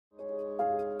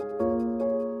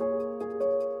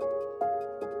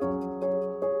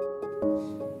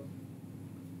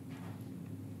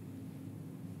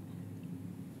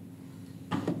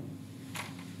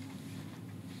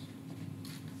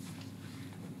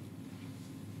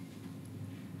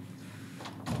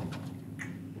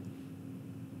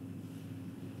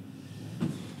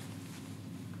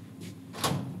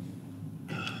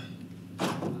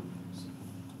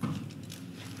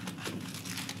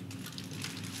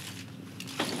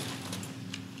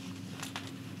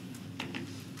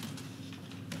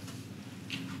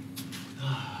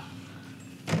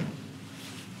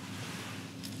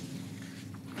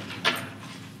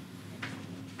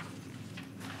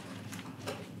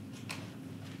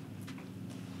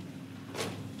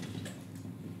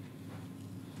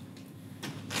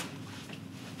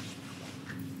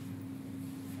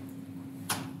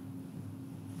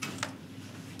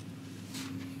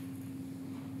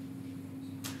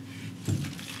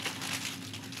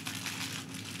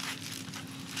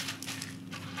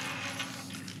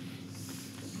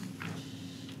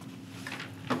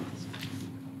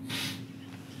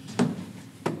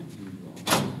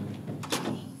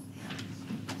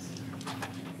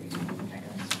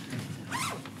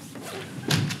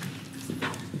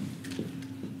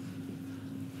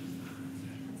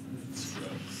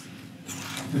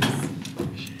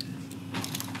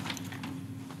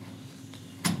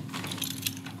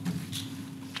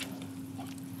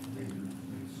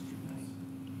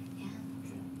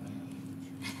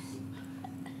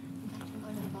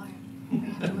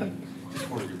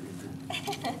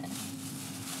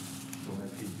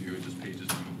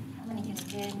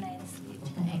good night's sleep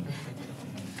tonight.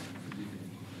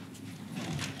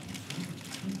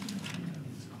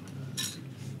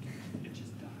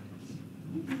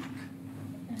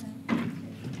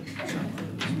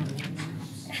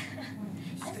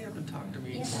 Stay up and talk to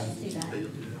me. Yeah, let's do that. I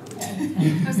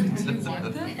was like, do you want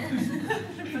them?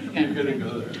 You're gonna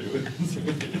go there anyways.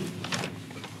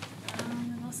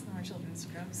 Most of them are children's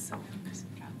scrubs, so I'm just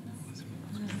drop them.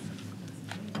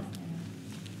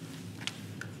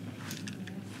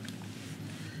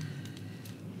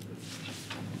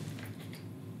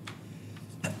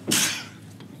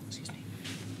 Excuse me.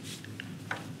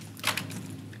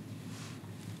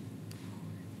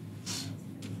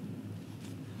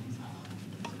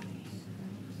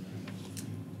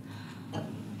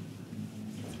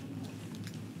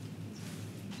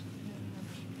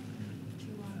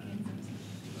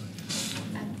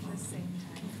 At the same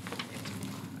time.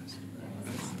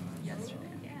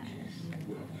 Yesterday. Yeah.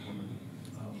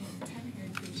 10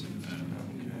 irrigation.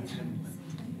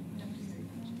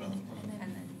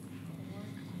 And then.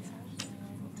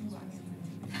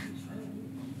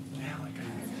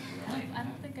 I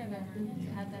don't think I've ever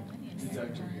had that many.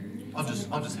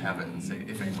 I'll just have it and say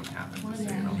if anyone happens to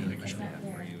say it, I'll be like, which one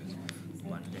for you is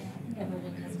Monday. I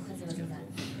voted because it was a that.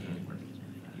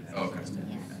 Oh, okay.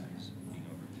 Yeah.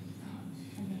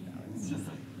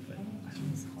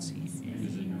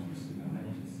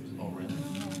 Oh, really?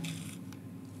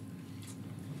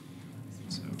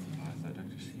 So, I thought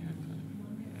Dr. C had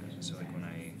so like when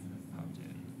I hopped in,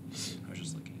 I was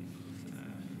just looking for that.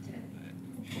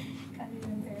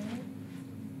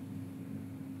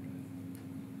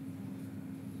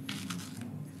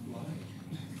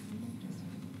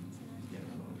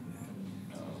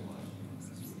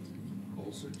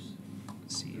 Ulcers?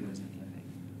 See if there's anything.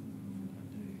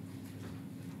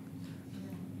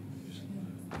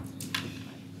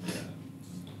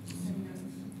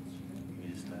 Give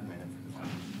me just a minute for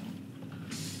the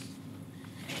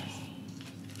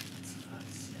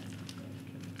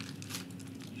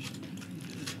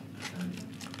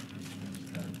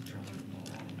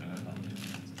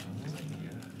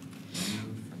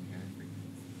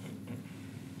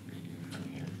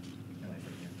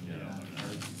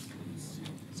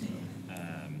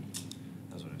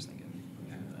That's what I was thinking.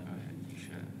 Yeah, you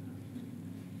should.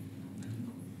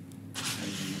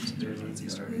 He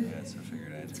started that, so I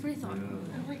figured I'd. It's pretty thoughtful.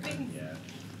 Everything. Yeah.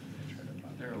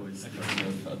 They're always thinking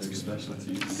of other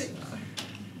specialties.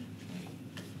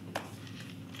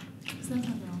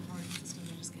 Sometimes they're all hard systems,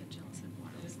 I just get jealous of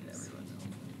what it is that everyone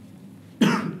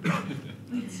knows.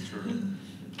 That's true.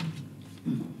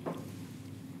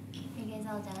 You guys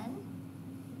all done?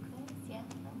 Close? Yeah.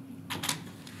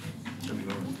 Should we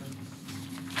go over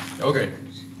this? Okay,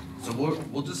 so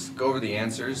we'll just go over the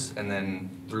answers, and then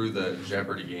through the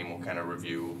Jeopardy game, we'll kind of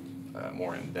review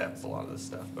more in depth a lot of this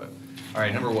stuff. But all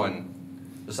right, number one,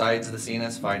 besides the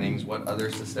CNS findings, what other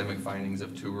systemic findings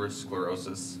of tuberous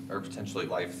sclerosis are potentially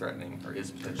life-threatening, or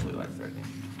is potentially life-threatening?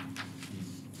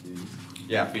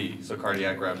 Yeah, B. So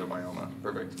cardiac rhabdomyoma.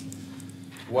 Perfect.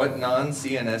 What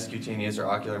non-CNS cutaneous or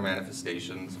ocular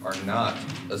manifestations are not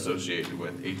associated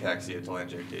with ataxia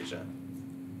telangiectasia?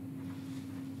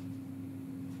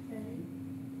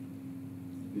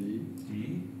 B.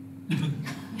 D?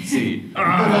 C.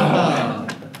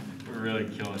 We're really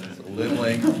killing it. So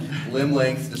limb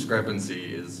length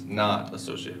discrepancy is not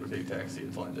associated with ataxia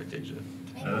telangiectasia.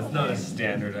 That's not a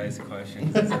standardized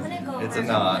question. I'm gonna go It's over a a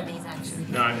couple nod. of these actually.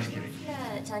 No, I'm just kidding.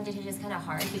 Yeah, telangiectasia is kind of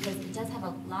hard because it does have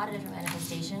a lot of different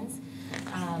manifestations. So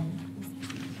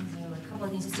a couple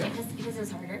of things just because it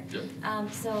was harder. Yeah.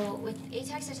 So with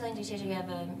ataxia telangiectasia, you have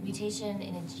a mutation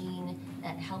in a gene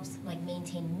that helps like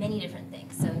maintain many different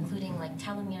things. So including like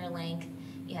telomere length,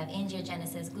 you have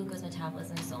angiogenesis, glucose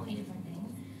metabolism, so many different things.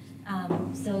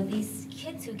 So these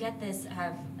kids who get this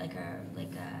have like a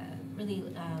really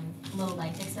low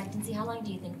life expectancy. How long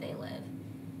do you think they live?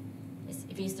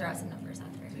 If you just throw out some numbers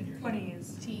out there. 20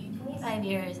 is T. 25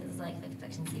 years is life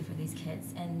expectancy for these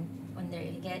kids, and when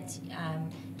they get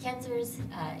cancers,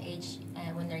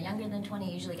 when they're younger than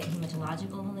 20, usually get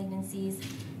hematological malignancies.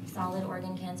 Solid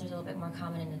organ cancer is a little bit more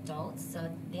common in adults, so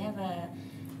they have a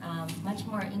much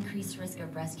more increased risk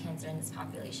of breast cancer in this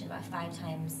population, about 5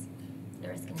 times the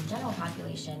risk in the general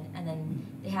population, and then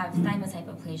they have thymus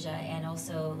hypoplasia and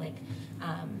also like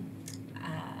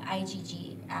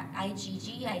IgG,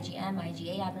 IgM,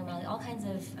 IgA abnormality, all kinds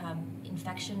of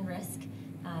infection risk,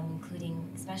 including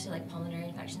especially like pulmonary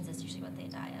infections. That's usually what they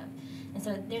die of. And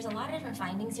so there's a lot of different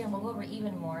findings here, and we'll go over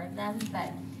even more of them,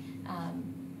 but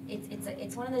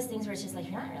it's one of those things where it's just like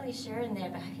you're not really sure, and they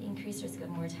have an increased risk of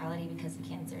mortality because of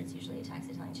cancer. It's usually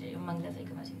ataxia telangiectasia among the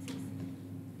Phakomatoses.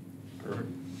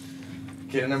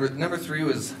 Okay, number 3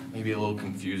 was maybe a little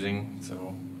confusing.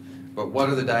 So, but what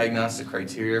are the diagnostic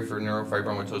criteria for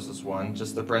neurofibromatosis 1?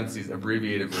 Just the parentheses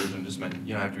abbreviated version just meant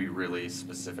you don't have to be really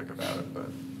specific about it.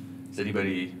 But does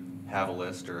anybody have a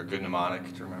list or a good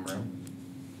mnemonic to remember them?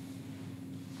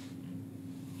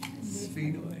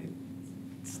 Sphenoid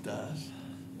stuff.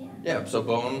 Yeah. So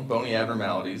bony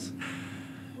abnormalities.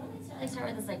 Well, let's start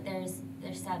with this. Like, there's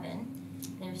 7.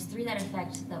 There's 3 that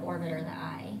affect the orbit or the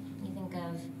eye. You think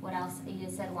of what else? You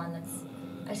just said one that's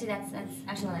actually that's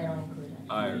actually one I don't include.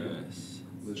 Iris.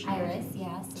 Iris,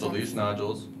 yeah. So leash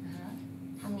nodules.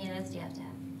 How many of those do you have to have?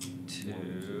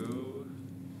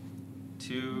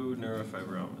 2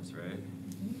 neurofibromas, right?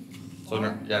 So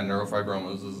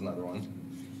neurofibromas is another one.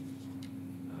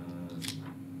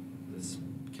 This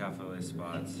cafe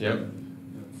spots. Yep.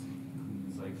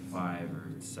 It's like 5 or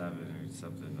 7 or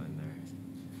something in there.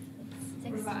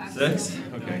 6. 6?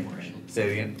 Okay. Say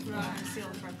it again. Axial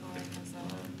freckling, is that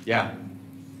it? Yeah.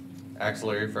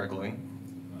 Axillary freckling.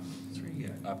 That's where you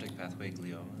get optic pathway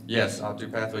glioma. Yes,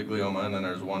 optic pathway glioma, and then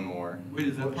there's one more. Wait,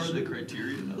 is that part of the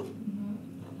criteria though?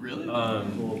 Really?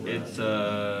 It's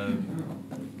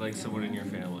like someone in your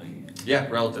family. Yeah,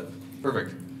 relative.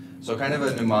 Perfect. So kind of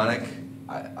a mnemonic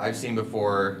I've seen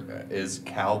before is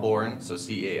Calborn, so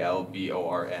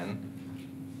Calborn.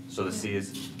 So the C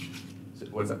is,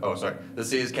 what's that? Oh, sorry. The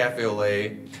C is cafe au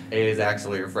lait, A is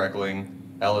axillary freckling,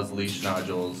 L is leash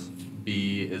nodules,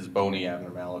 B is bony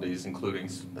abnormalities, including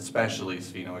especially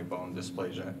sphenoid bone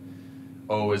dysplasia.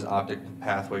 O is optic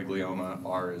pathway glioma,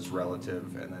 R is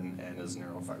relative, and then N is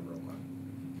neurofibroma.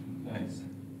 Nice.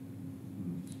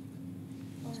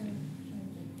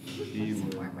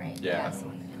 Right. Yeah.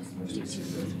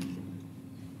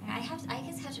 I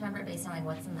guess have to remember it based on like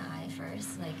what's in the eye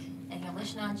first, like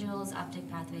leash nodules, optic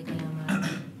pathway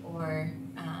glioma, or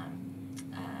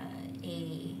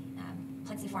a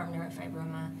plexiform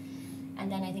neurofibroma,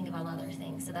 and then I think about other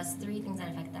things. So that's 3 things that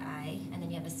affect the eye, and then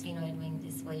you have a sphenoid wing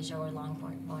dysplasia or long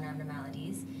bone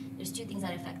abnormalities. There's 2 things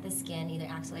that affect the skin, either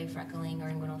axillary freckling or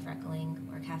inguinal freckling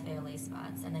or cafe au lait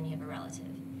spots, and then you have a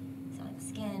relative. So like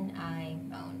skin, eye,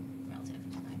 bone, relative.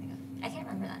 I can't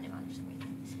remember that mnemonic for some reason.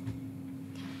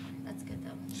 That's good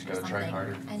though. Just Or gotta try something.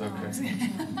 harder. I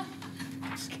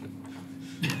It's know.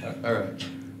 okay. All right.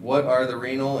 What are the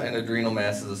renal and adrenal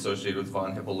masses associated with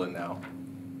von Hippel-Lindau?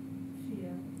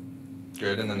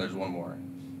 Good, and then there's one more.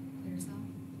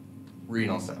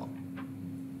 Renal cell.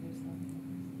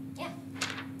 Yeah.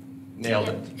 Nailed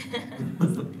it.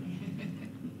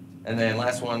 And then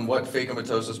last one, what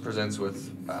phakomatosis presents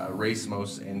with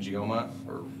racemose angioma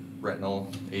or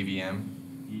retinal AVM?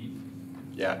 E.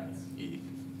 Yeah, E.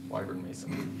 Wyvern Mason.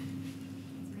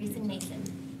 Grayson Mason.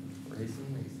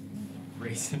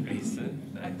 Raisin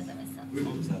Mason. Worked with Nice. it myself. Wait,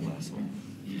 what was that last one?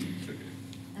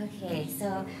 Okay,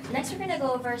 so next we're going to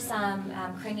go over some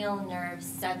cranial nerve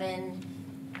 7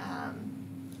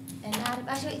 anatomy.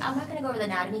 Actually, I'm not going to go over the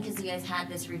anatomy because you guys had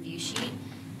this review sheet.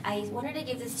 I wanted to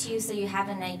give this to you so you have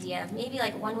an idea of maybe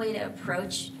like one way to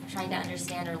approach trying to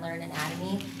understand or learn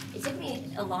anatomy. It took me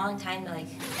a long time to like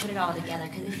put it all together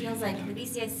because it feels like the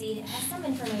BCSC has some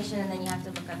information and then you have to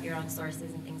look up your own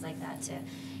sources and things like that to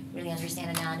really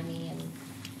understand anatomy and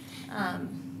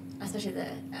especially the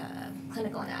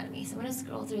clinical anatomy. So I'm going to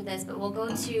scroll through this, but we'll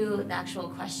go to the actual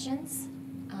questions.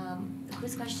 The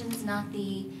quiz questions, not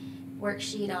the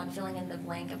worksheet on filling in the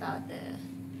blank about the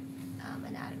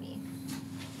anatomy.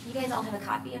 You guys all have a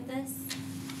copy of this?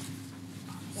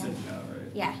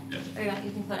 Yeah. Yeah. Or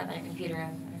you can put it up on your computer,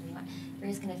 whatever you want. We're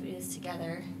just going to do this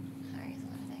together. Sorry, it's a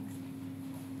lot of things.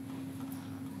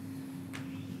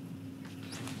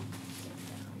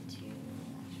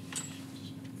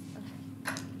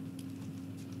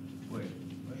 Wait.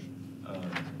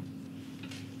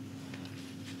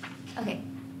 Okay.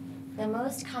 The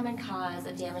most common cause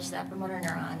of damage to the upper motor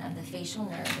neuron of the facial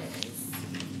nerve is,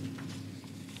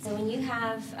 so when you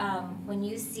have, when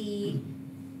you see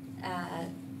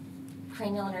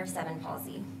cranial nerve 7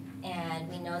 palsy, and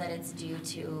we know that it's due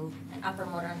to an upper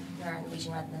motor neuron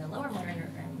lesion rather than a lower motor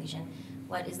neuron lesion,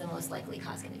 what is the most likely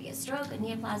cause going to be? A stroke, a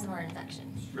neoplasm, or an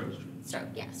infection? Stroke,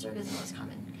 yeah, stroke is the most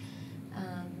common.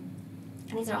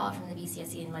 And these are all from the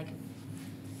BCSC and like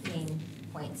main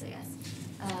points, I guess.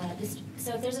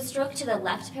 So if there's a stroke to the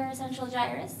left paracentral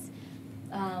gyrus,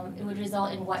 it would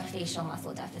result in what facial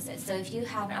muscle deficit? So if you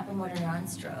have an upper motor neuron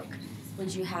stroke,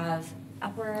 would you have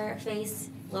upper face,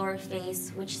 lower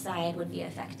face? Which side would be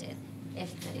affected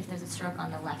if there's a stroke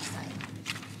on the left side?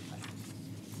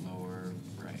 Lower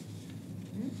right.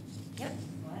 Mm-hmm. Yep.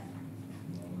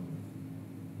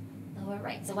 Lower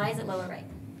right. So why is it lower right?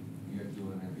 You have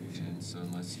dual innervation, so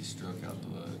unless you stroke out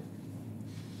the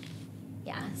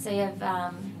Yeah, so you have,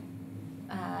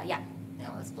 yeah,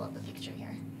 now let's pull up the picture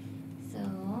here. So,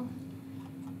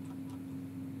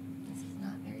 this is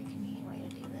not a very convenient way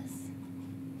to do this.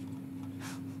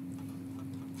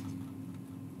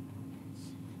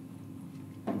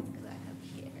 Let's go back up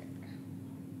here.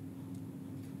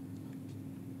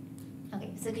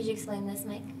 Okay, so could you explain this,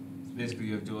 Mike? Basically,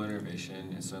 you have dual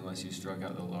innervation, and so unless you stroke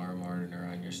out the lower motor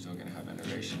neuron, you're still going to have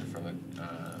innervation from a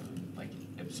like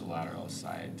ipsilateral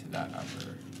side to that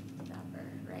upper. The upper,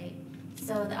 right?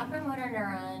 So the upper motor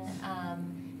neuron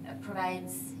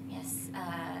provides, yes,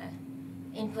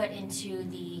 input into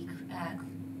the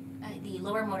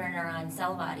lower motor neuron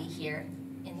cell body here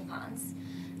in the pons.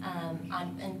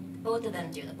 And both of them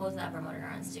do, both the upper motor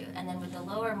neurons do. And then with the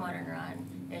lower motor neuron,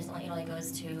 it only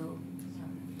goes to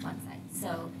one side.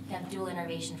 So you have dual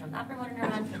innervation from the upper motor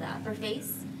neuron for the upper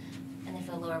face, and then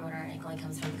for the lower motor neuron, it only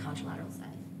comes from the contralateral side.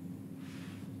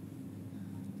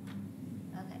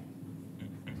 Okay.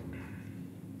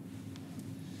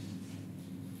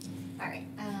 All right,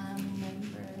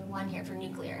 number 1 here for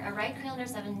nuclear. A right cranial nerve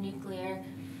 7 nuclear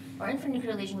or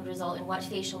intranuclear lesion would result in what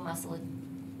facial muscle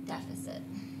deficit?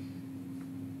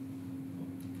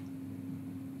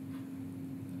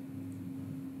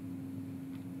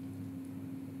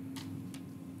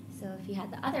 So if you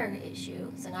had the other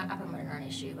issue, so not upper motor neuron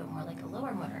issue, but more like a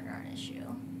lower motor neuron issue.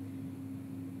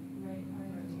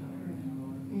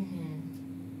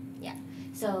 Yeah.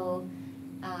 So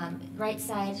right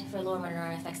side for lower motor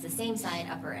neuron affects the same side,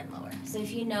 upper and lower. So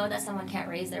if you know that someone can't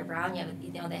raise their brow, and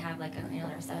you know they have like a cranial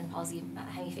nerve 7 palsy,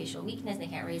 hemifacial weakness, they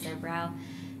can't raise their brow,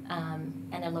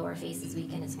 and their lower face is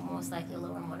weakened, it's most likely a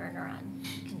lower motor neuron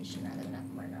condition rather than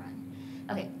upper motor neuron.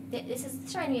 Okay, this is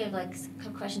reminding me of like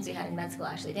questions we had in med school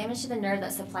actually. Damage to the nerve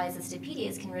that supplies the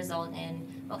stapedius can result in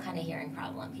what kind of hearing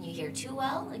problem? Can you hear too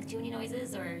well, like too many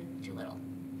noises, or too little?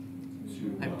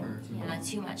 Hyper. Yeah,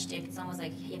 too much. It's almost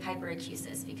like you have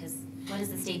hyperacusis, because what does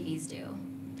the stapes do?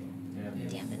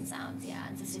 Dampen sounds, yeah.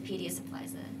 And so stapedius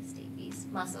supplies the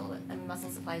stapes muscle, and muscle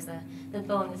supplies the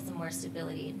bone with some more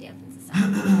stability and dampens the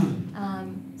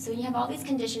sound. So you have all these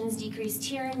conditions: decreased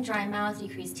hearing, dry mouth,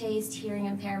 decreased taste, hearing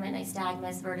impairment,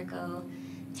 nystagmus, vertigo,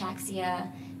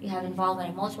 ataxia. You have involvement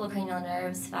of multiple cranial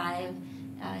nerves, 5,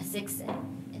 6,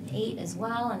 and 8 as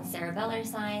well, and cerebellar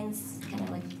signs, kind of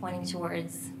like pointing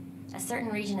towards a certain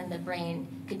region in the brain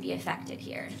could be affected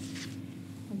here.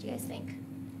 What do you guys think?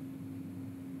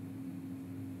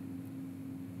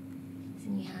 So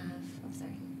you have, oh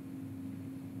sorry.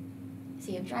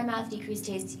 So you have dry mouth, decreased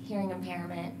taste, hearing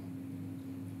impairment.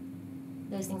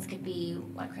 Those things could be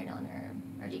what cranial nerve,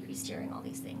 or decreased hearing, all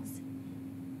these things.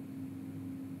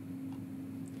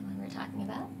 The one we're talking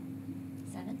about,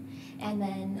 7. And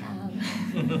then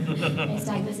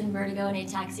nystagmus and vertigo and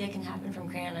ataxia can happen from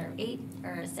cranial nerve 8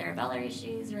 or cerebellar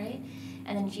issues, right?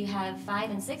 And then if you have 5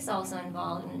 and 6 also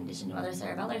involved, in addition to other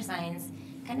cerebellar signs,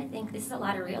 kind of think this is a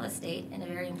lot of real estate in a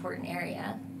very important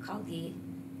area called the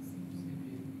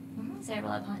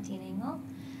cerebellopontine angle.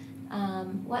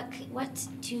 What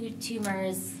 2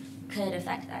 tumors could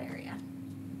affect that area?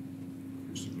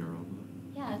 Acoustic neuroma.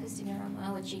 Yeah, acoustic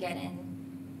neuroma, which you get in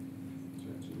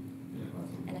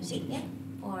NFC, yeah,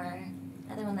 or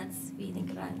another one that's we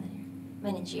think about in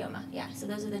there, meningioma. Yeah, so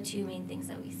those are the 2 main things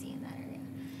that we see in that area.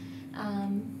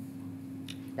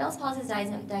 Bell's palsy is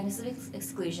diagnosed with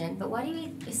exclusion, but what do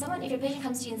we, if your patient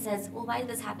comes to you and says, well, why did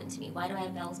this happen to me? Why do I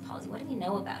have Bell's palsy? What do we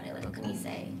know about it? Like, what can we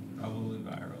say? Probably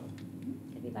viral.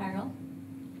 Could be viral.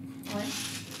 Or,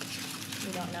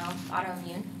 we don't know,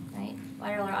 autoimmune, right?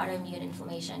 Viral or autoimmune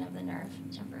inflammation of the nerve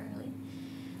temporarily.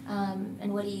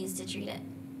 And what do you use to treat it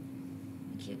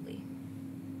acutely?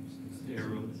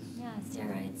 Steroids. Yeah,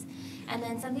 steroids. And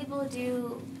then some people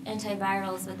do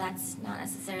antivirals, but that's not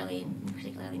necessarily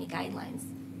particularly any guidelines.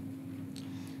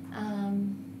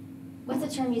 What's the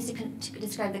term used to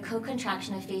describe the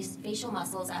co-contraction of facial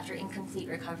muscles after incomplete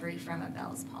recovery from a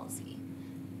Bell's palsy?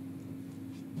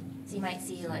 So you might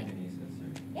see like,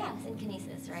 yeah,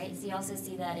 synkinesis, right? So you also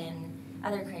see that in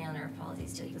other cranial nerve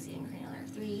palsies too. You can see it in cranial nerve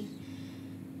 3.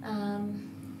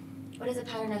 What is a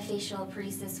pattern of facial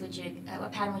paresis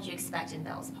what pattern would you expect in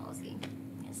Bell's palsy?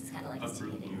 This is kind of like Upper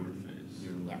lower face.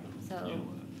 yeah, so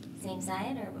Unilateral. same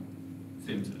side or?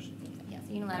 Same session. Yeah,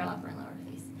 so unilateral upper and lower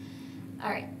face. All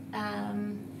right,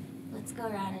 let's go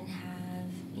around and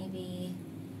have maybe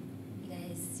you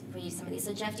guys read some of these.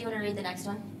 So Jeff, do you want to read the next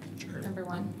one? Sure. Number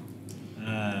 1.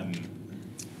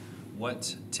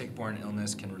 What tick-borne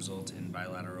illness can result in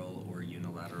bilateral or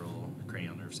unilateral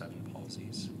cranial nerve 7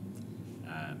 palsies?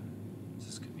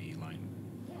 This could be Lyme.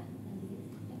 Yeah.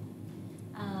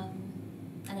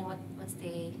 And then what's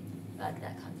the bug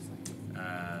that causes it?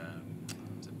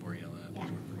 Is it Borrelia? Yeah,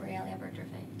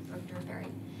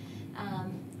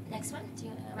 next one, Mike, do you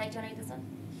want to read this one?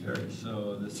 Sure.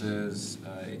 So this is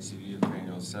HCV of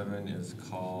cranial 7 is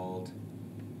called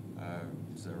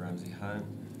it's a Ramsey Hunt,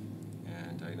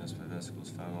 and diagnosed by vesicles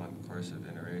found on course of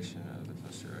innervation of the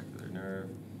posterior nerve,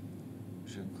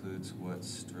 which includes what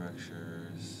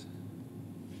structures?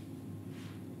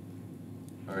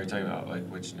 Are you talking about like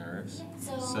which nerves?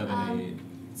 So, 7, 8.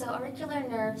 So auricular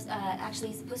nerves,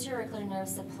 actually posterior auricular nerve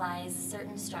supplies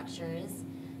certain structures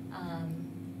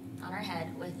on our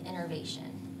head with innervation,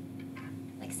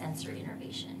 like sensory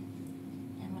innervation.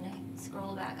 And I'm going to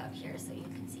scroll back up here so you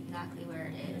can see exactly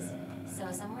where it is.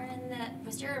 So somewhere in the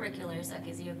posterior auricular, so that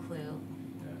gives you a clue.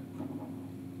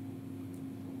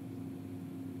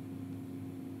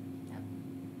 Yep.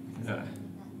 Yeah.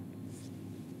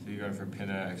 So you're going for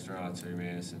pinna, external auditory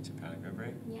meatus, and tympanic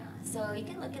membrane? Yeah, so you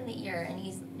can look in the ear,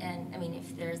 and I mean,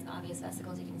 if there's obvious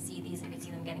vesicles, you can see these, and you can see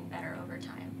them getting better over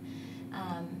time.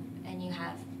 And you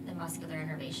have the muscular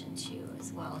innervation too,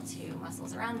 as well, to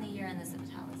muscles around the ear and the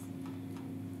subtalis.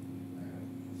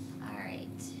 All right,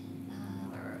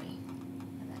 where were we?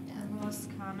 Put that down. The most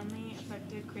commonly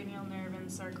affected cranial nerve in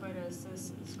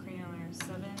sarcoidosis is cranial nerve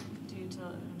 7 due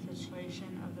to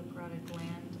infiltration of the parotid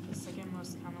gland. The second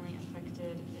most commonly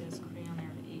affected is cranial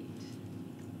nerve 8.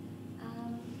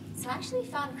 So I actually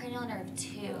found cranial nerve 2.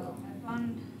 I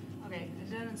found, okay, I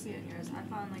didn't see it in yours. I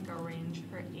found like a range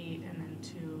for 8, and then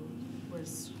 2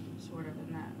 was sort of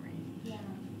in that range. Yeah.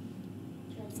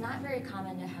 It's not very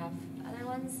common to have other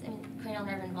ones. I mean, cranial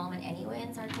nerve involvement anyway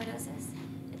in sarcoidosis.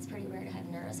 It's pretty rare to have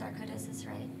neurosarcoidosis,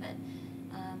 right? But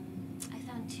I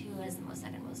found 2 as the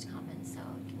second most common, so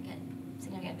you can get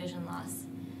significant vision loss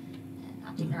and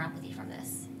optic neuropathy from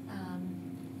this.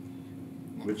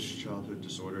 Which childhood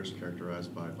disorder is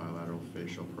characterized by bilateral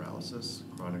facial paralysis,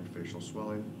 chronic facial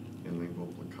swelling, and lingual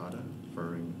placata,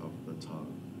 furring of the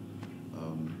tongue?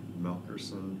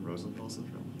 Melkerson-Rosenthal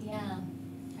syndrome? Yeah,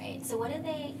 right. So what do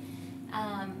they,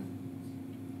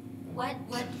 what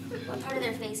part of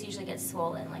their face usually gets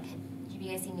swollen? Like, have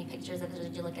you guys seen any pictures of it?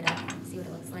 Did you look it up, see what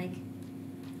it looks like?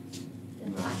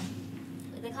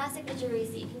 The classic picture where you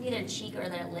see, it can be their cheek or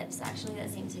their lips, actually, that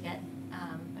seem to get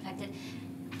affected.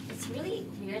 It's really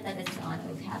weird that it's on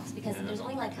OCAPs because there's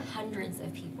only like hundreds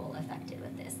of people affected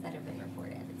with this that have been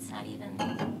reported. It's not even,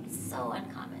 it's so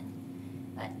uncommon.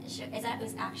 But it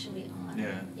was actually on.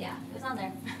 Yeah. Yeah, it was on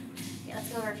there. Okay, let's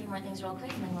go over a few more things real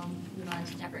quick and then we'll move on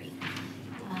to Jeopardy.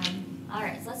 All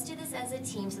right, so let's do this as a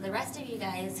team. So the rest of you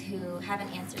guys who haven't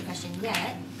answered a question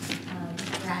yet,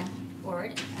 Brad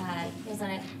Ford, is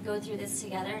going to go through this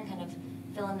together and kind of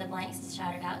fill in the blanks to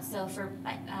shout it out. So for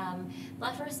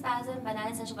blepharospasm,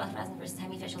 benign essential blepharospasm versus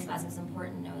hemifacial spasm, it's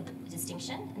important to know the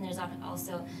distinction. And there's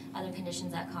also other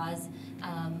conditions that cause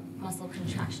muscle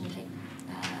contraction type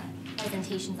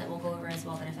presentations that we'll go over as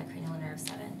well that affect cranial nerve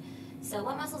 7. So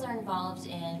what muscles are involved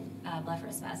in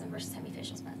blepharospasm versus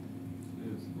hemifacial spasm?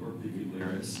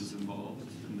 Orbicularis is involved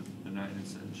in the benign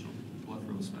essential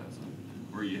blepharospasm,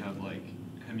 where you have like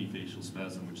hemifacial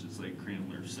spasm, which is like cranial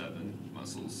nerve 7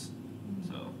 muscles.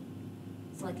 So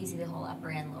like you see the whole upper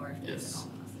and lower face Yes. and all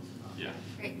the muscles as well. Yeah.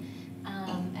 Great.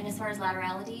 And as far as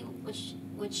laterality, what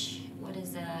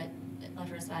is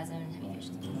blepharospasm and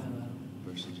hemifacial spasm?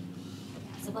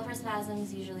 So blepharospasm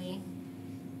is usually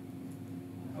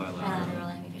bilateral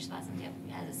and hemifacial spasm, yep,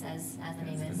 as it says, as the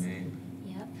name is.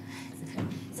 Yep.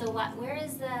 So where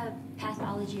is the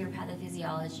pathology or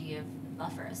pathophysiology of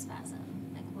blepharospasm?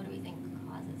 Like, what do we think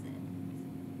causes it?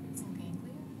 Some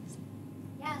ganglia?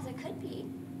 Yeah, so it could be.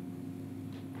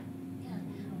 Yeah.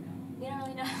 We don't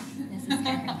really know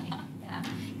necessarily. Yeah.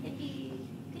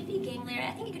 Could be ganglion.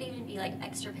 I think it could even be like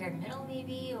extrapyramidal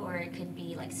maybe, or it could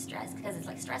be like stress, because it's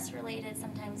like stress related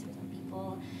sometimes for some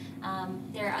people.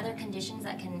 There are other conditions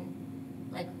that can,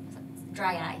 like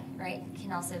dry eye, right?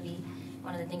 Can also be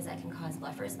one of the things that can cause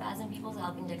blepharospasm. People, so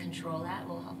helping to control that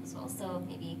will help as well. So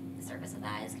maybe the surface of the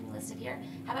eyes can be listed here.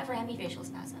 How about for hemifacial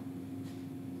spasm?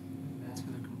 That's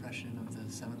for the compression of the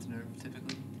 7th nerve,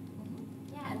 typically.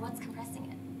 Yeah, and what's compressing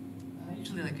it?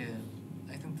 Usually like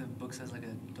I think the book says like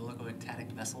a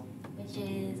dolichoectatic vessel. Which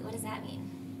is, what does that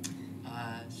mean?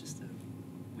 It's just a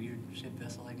weird shaped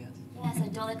vessel, I guess. Yeah, so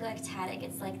dolichoectatic,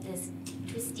 it's like this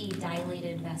twisty,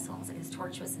 dilated vessel. It's like this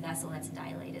tortuous vessel that's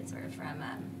dilated sort of from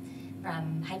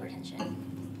hypertension.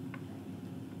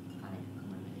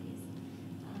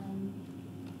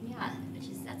 Yeah,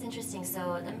 that's interesting.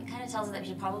 So that kind of tells us that we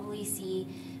should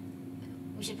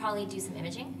probably do some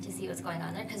imaging to see what's going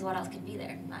on there, because what else could be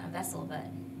there? Not a vessel, but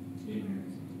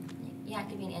yeah, it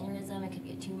could be an aneurysm, it could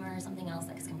be a tumor, or something else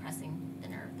that's compressing the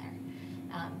nerve there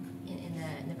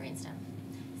in the brainstem.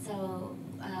 So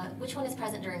which one is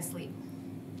present during sleep?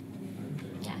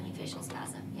 Yeah, hemifacial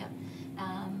spasm, yep.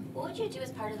 What would you do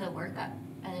as part of the workup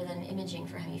other than imaging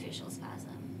for hemifacial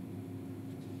spasm?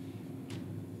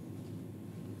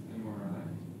 MRI.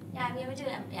 Yeah, I mean, I would do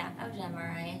an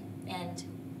MRI, and,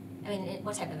 I mean,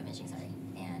 what type of imaging, sorry,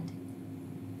 and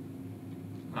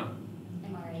Huh.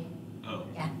 MRI. Oh.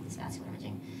 Yeah, it's vascular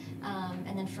imaging.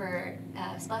 And then for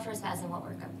blepharospasm, what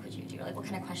workup could you do? Like, what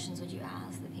kind of questions would you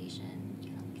ask the patient? Do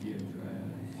you have dry eye?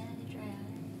 Yeah, do dry eye.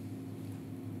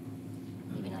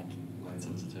 Maybe like. Light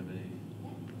sensitivity.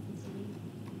 Yeah,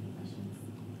 sensitivity questions.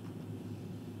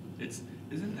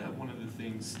 Isn't that one of the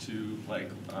things too,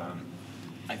 like,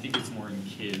 I think it's more in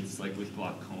kids, like with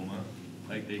glaucoma,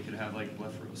 like they could have like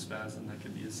blepharospasm, that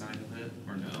could be a sign of it,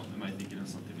 or no? Am I thinking of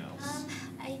something else?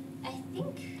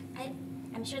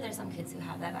 I'm sure there's some kids who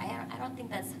have that, but I don't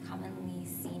think that's commonly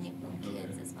seen in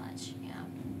kids as much, yeah.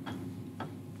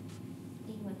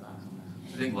 Even with glaucoma.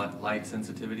 I think light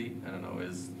sensitivity, I don't know,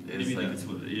 is Maybe like. that's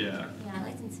what, yeah. Yeah,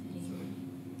 light sensitivity.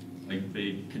 Like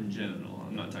vague congenital,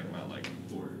 I'm not talking about like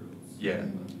 4-year-olds. Yeah.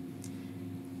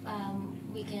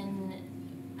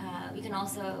 We can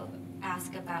also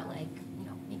ask about like, you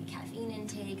know, maybe caffeine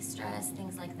intake, stress,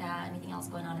 things like that, anything else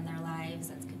going on in their lives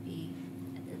that could be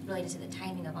related to the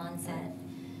timing of onset.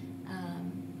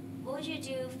 What would you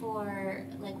do for,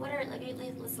 like, what are, like,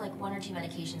 let's like 1 or 2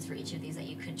 medications for each of these that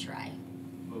you could try?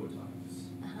 Botox.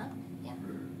 Uh-huh, yeah.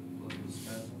 For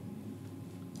blepharospasm.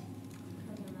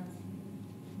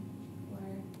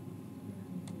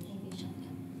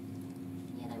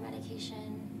 Any other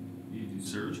medication? You do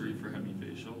surgery for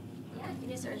hemifacial. Yeah, you can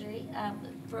do surgery.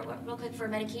 Real quick, for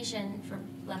medication for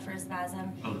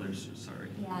blepharospasm. Oh, sorry.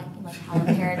 Yeah, like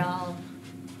haloperidol,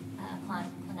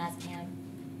 clonazepam.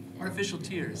 Artificial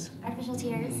tears. Artificial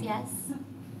tears, yes.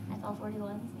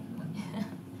 FL41s, maybe.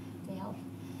 They help.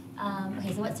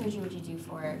 Okay, so what surgery would you do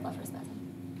for blepharospasm?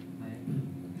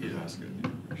 Yeah, that's good.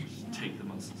 Just take the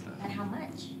muscles out. And how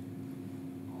much?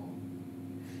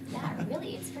 Yeah,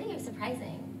 really, it's pretty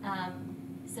surprising.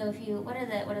 So if you, what are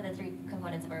the 3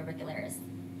 components of orbicularis?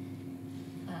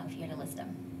 If you had to list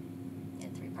them, the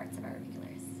 3 parts of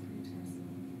orbicularis.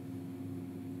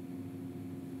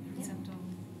 Yeah. Septum,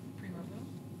 preorbital?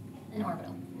 An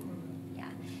orbital.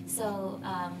 Yeah. So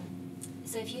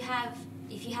so if you have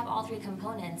all 3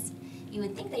 components, you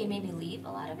would think that you maybe leave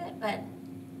a lot of it, but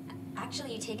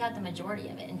actually you take out the majority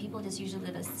of it, and people just usually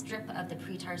leave a strip of the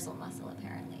pretarsal muscle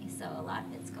apparently. So a lot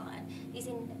of it's gone. Have you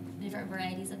seen different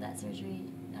varieties of that surgery,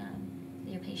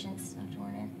 your patients, Dr.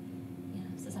 Warner? Yeah.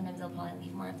 So sometimes they'll probably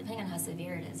leave more, depending on how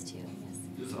severe it is too. Yes.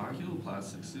 Does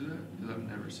oculoplastics do that? Because I've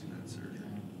never seen that surgery.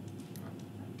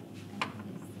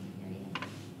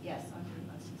 Yes,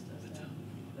 oculoplastics does that,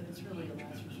 but it's really a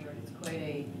last resort. It's quite a, it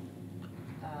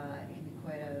can be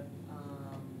quite a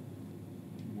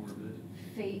Morbid.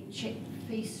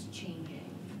 face changing.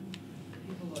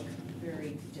 People look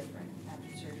very different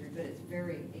after surgery, but it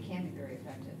can be very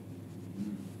effective.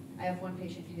 I have one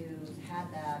patient who's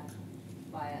had that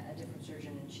by a different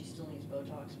surgeon, and she still needs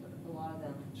Botox, but a lot of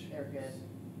them, they're good.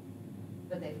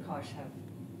 But they've have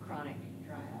chronic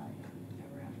dry eye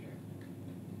ever after.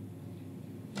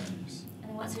 And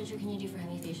then what surgery can you do for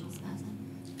hemifacial spasm?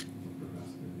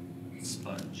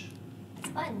 Sponge. A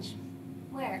sponge.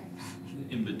 Where?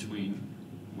 In between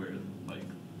where like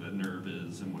the nerve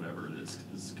is and whatever it is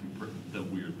the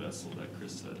weird vessel that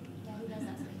Chris said. Yeah, who does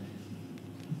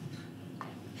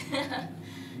that?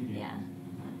 Yeah.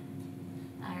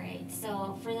 All right.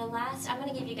 So for the last, I'm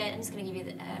just gonna give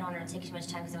you. I don't want to take too much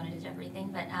time because I want to do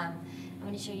everything, but I'm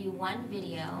going to show you one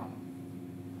video,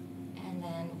 and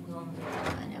then we'll move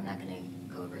on. I'm not going to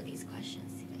go over these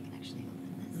questions. See if I can actually open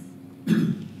this.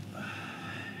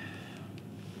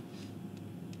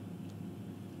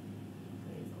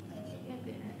 You had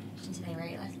good interaction today,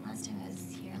 right? Last time I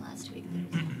was here last week.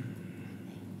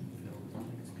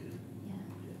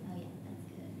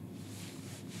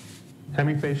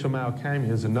 Hemifacial malachymy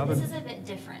is another. This is a bit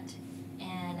different,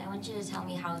 and I want you to tell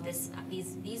me how these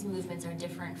movements are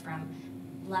different from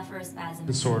blepharospasm.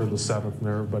 Disorder of the 7th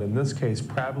nerve, but in this case,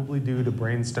 probably due to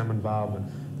brainstem involvement.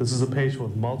 This is a patient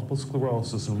with multiple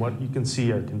sclerosis, and what you can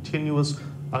see are continuous,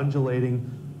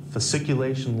 undulating,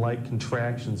 fasciculation-like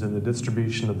contractions in the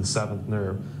distribution of the 7th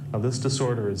nerve. Now, this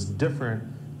disorder is different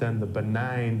than the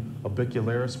benign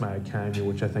orbicularis myochymy,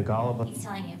 which I think all of us. He's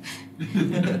telling you.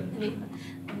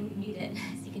 Let me mute it so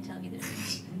you can tell me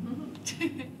this.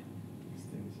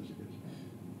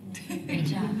 Great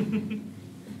job.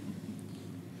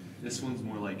 This one's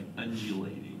more like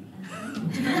undulating.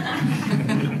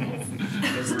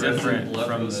 It's different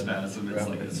from the spasm. It's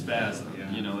like a spasm.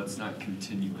 Yeah. You know, it's not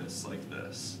continuous like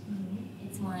this.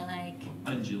 It's more like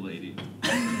Undulating.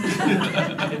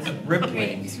 It's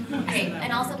rippling. Great.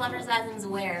 And also blepharospasms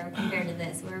where compared to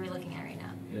this? Where are we looking at right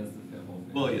now? Yes, the whole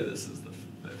thing. Well, yeah, this is the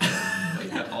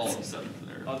like all of seventh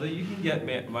nerve. Although you can get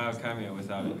myokymia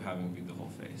without it having to be the whole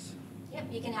face. Yep,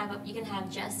 you can have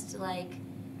just like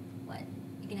what?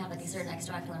 You can have like a certain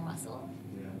extraocular muscle.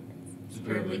 It's For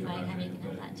very oblique big around myokymia, you here, can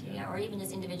have but, that too, yeah. yeah, or even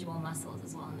just individual muscles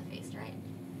as well in the face, right?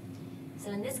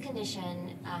 So in this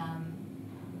condition,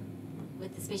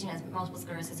 with this patient who has multiple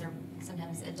sclerosis, or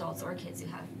sometimes adults or kids who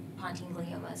have pontine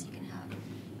gliomas, you can have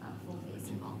full face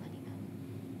involvement even.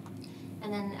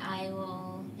 And then I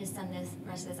will just send this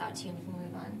rest of this out to you and we can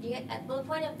move on. Well, the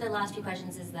point of the last few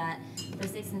questions is that for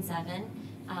 6 and 7,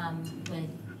 with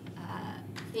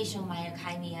facial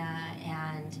myokymia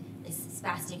and this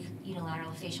spastic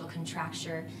unilateral facial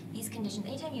contracture, these conditions,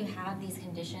 anytime you have these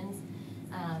conditions,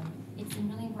 it's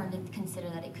really important to consider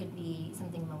that it could be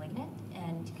something malignant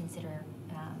and to consider,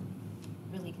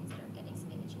 really consider getting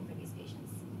some imaging for these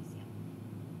patients. Yeah.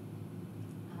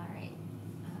 All right,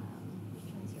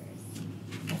 which one's yours?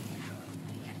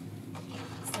 Okay.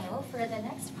 So for the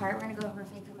next part, we're gonna go over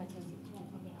phakomatoses.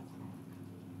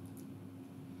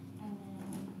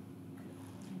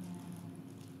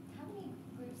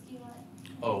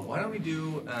 Oh, why don't we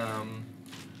do,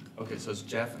 okay, so it's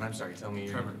Jeff, and I'm sorry, tell me.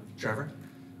 Trevor?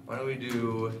 Why don't we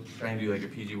try and do like a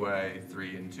PGY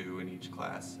 3 and 2 in each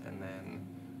class, and then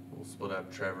we'll split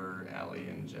up Trevor, Allie,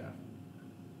 and Jeff.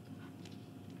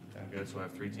 Sound good? So we'll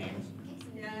have 3 teams.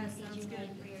 Yeah, sounds good.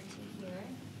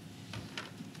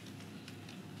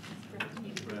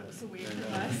 So wait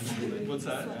for us. What's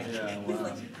that? Yeah,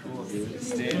 wow. Cool, dude.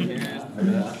 Stand here.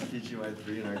 PGY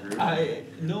 3 in our group.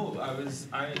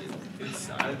 It's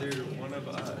either one of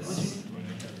us.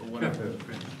 What if it?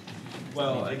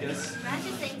 Well, I guess. Brad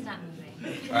just saying he's not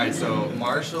moving. All right, so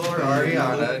Marshall or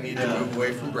Ariana need to move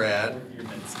away from Brad.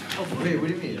 Oh, wait, what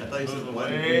do you mean? I thought you said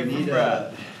Way we from need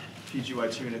Brad. a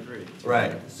PGY 2 and a 3.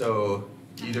 Right, so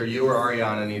either you or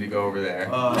Ariana need to go over there.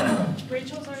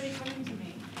 Rachel's already coming to me.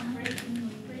 Rachel,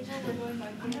 we're going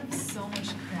back. I have so much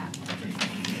crap.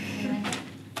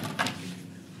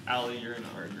 Allie, you're in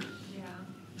our group. Yeah.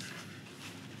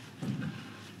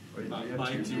 Wait, do we have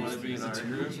Mike, two do you want to be in our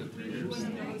group?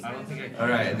 I don't think I can. All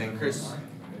right, and then Chris.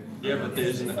 Yeah, but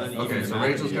there's an uneven. Okay, so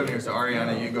Rachel's coming here, so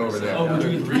Ariana, you go over there. Oh, we're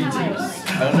doing 3 teams. I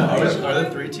don't know. Are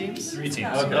there 3 teams? 3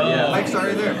 teams. Okay, Oh. yeah. Mike's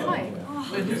already there. Dead.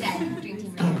 Dream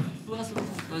team right.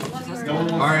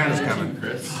 Ariana's coming.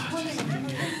 Chris.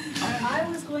 I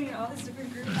was going in all these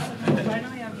different groups, and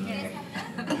finally I'm here.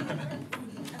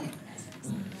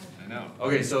 I know.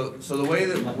 Okay, so the way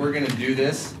that we're gonna do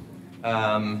this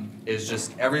is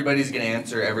just everybody's gonna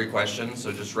answer every question.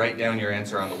 So just write down your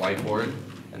answer on the whiteboard,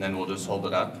 and then we'll just hold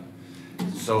it up.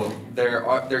 So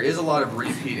there is a lot of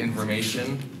repeat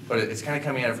information, but it's kind of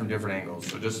coming at it from different angles.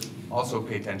 So just also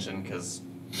pay attention because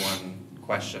one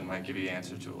question might give you the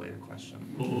answer to a later question.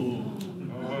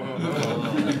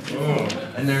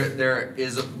 And there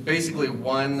is basically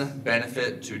one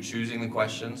benefit to choosing the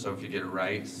question, so if you get it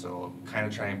right, so kind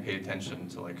of try and pay attention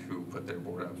to like who put their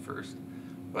board up first.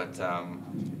 But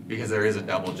because there is a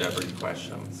double jeopardy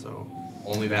question, so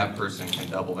only that person can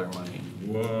double their money.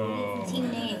 Whoa.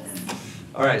 Team names.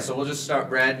 All right, so we'll just start.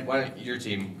 Brad, why don't your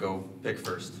team go pick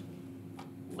first?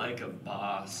 Like a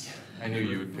boss. I knew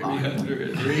you would pick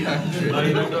 300. 300.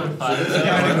 Like a So this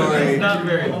category, Not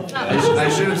very. I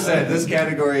should have said, this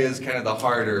category is kind of the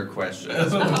harder question.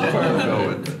 So we'll go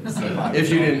with, if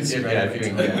you didn't get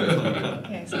it.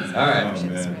 Okay, so it's All right.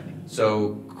 shit spreading.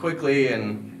 So quickly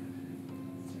and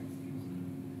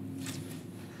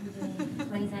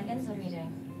 20 seconds, what are we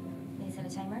doing? Can you set a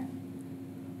timer?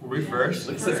 Were we first?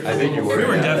 I think you were. We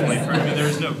were definitely first. I mean,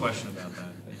 there's no question about that.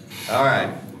 All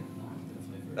right.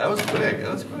 That was quick.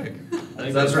 That was quick.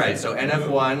 So that's right. So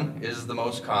NF1 is the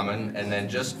most common, and then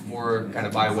just for kind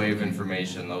of by way of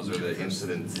information, those are the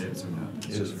incidents. Incidents.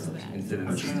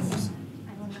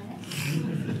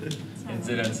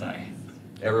 Incidents I.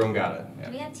 Everyone got it. Do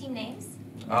we Yeah. have team names?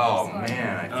 Oh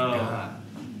man, I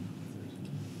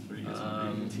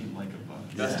forgot. Team like a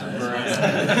boss. Dustin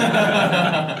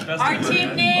Burrow. Our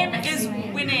team name is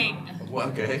winning. Well,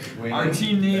 okay. Our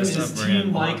team name That's is not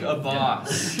Team brand. Like a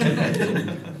Boss.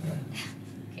 Okay.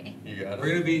 You got We're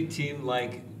it. gonna be team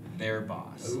like their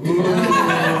boss. Wow.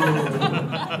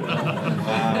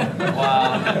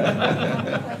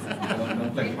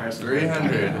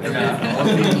 300. All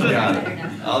teams got it.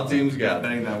 All teams go.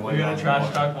 Betting that one. We got a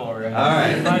trash talk while we're at it. All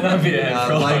right. Might not be it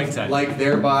for a long time. Like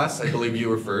their boss, I believe you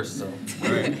were first, so.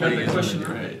 Got the question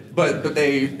right. But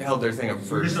they held their thing up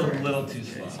first. Just a little too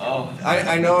slow. Oh.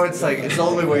 I know it's like, it's the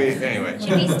only way, anyway. Should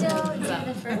we still do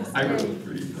the first? I or- rolled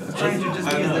pretty fast. Trying to just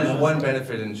because there's one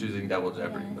benefit in choosing double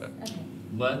jeopardy, Yes, but. okay.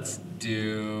 Let's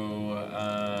do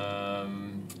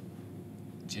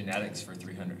genetics for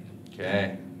 300.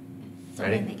 Okay. So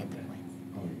Ready? then they get 3 points.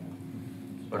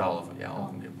 But all of them, yeah, all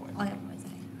of them get points. All get points,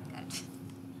 okay. Got it.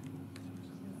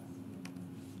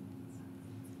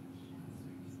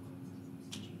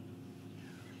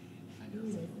 Ooh,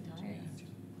 this is hard.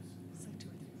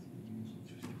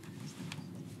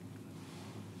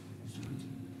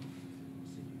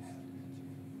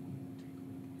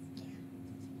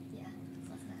 Yeah, it's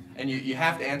less than that. And you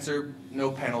have to answer,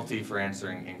 no penalty for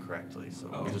answering incorrectly, so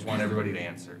we just want everybody to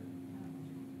answer.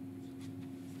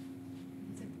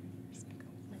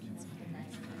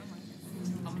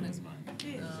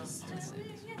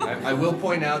 I will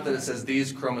point out that it says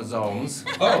these chromosomes,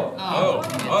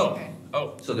 Oh.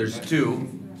 so there's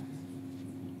 2.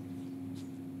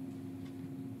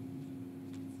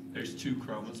 There's 2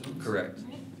 chromosomes? Correct.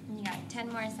 You got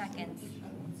 10 more seconds.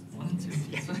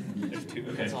 There's 2,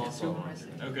 okay.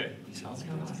 Okay.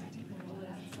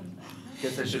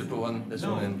 Guess I should have put this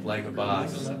one in like a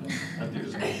boss. That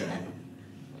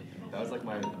was like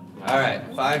my. All right,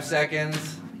 5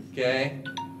 seconds. Okay.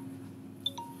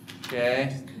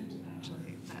 Okay.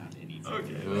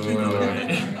 Okay. Ooh. All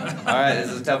right, this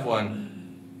is a tough one.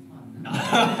 Oh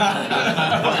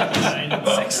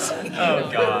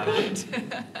gosh.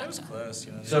 That was close.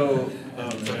 You know. So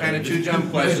kind of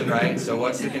 2-jump question, right? So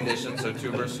what's the condition? So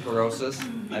tuberous sclerosis,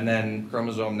 and then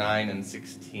chromosome 9 and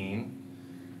 16.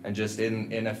 And just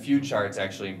in a few charts,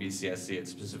 actually in BCSC, it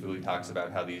specifically talks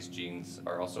about how these genes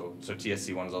are also, so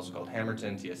TSC1 is also called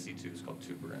Hamerton, TSC2 is called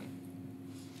tuberin.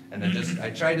 And then I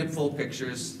tried to pull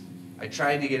pictures. I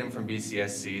tried to get them from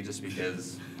BCSC just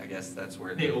because I guess that's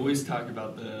where They always talk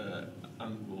about the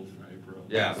ungual fibro.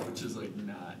 Yeah. Which is like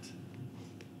not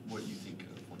what you think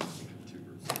of when you think of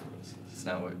tuberous sclerosis. It's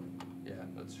not what, yeah,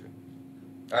 that's true.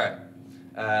 All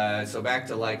right, so back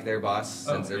to like their boss,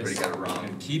 since everybody got it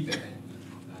wrong. Keep it.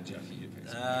 Jeff, you get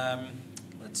picks.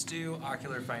 Let's do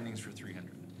ocular findings for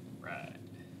 300. Right.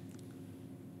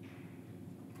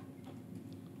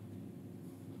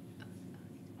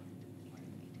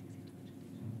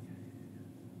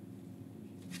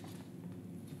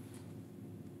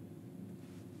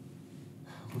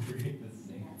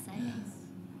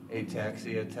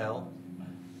 Ataxia tel.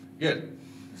 Good.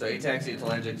 So ataxia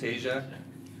telangiectasia,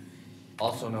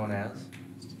 also known as?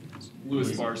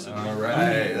 Lewis Barr syndrome. All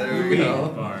right, there we go.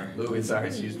 Barr. Louis, sorry,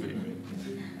 excuse me.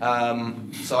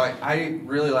 So I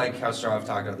really like how Srav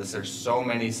talked about this. There's so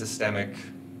many systemic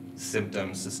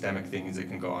symptoms, systemic things that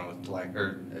can go on with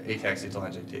ataxia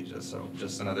telangiectasia. So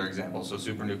just another example. So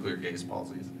supranuclear gaze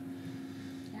palsies.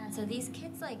 Yeah, so these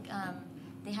kids, like,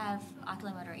 they have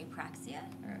oculomotor apraxia,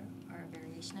 or a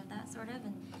variation of that, sort of.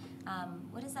 And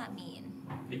what does that mean?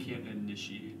 They can't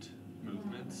initiate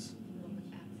movements.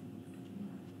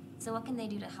 So what can they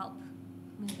do to help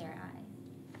move their eye?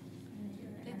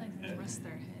 They like rest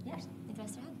their head. Yeah, they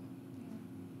rest their head.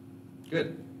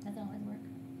 Good. That don't always work.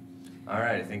 All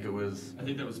right, I think it was. I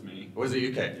think that was me. Was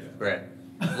it UK? Brett.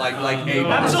 Like a no,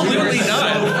 boss. absolutely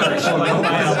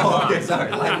not. Okay,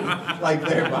 sorry. Like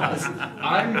their boss.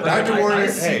 Dr. I Warner.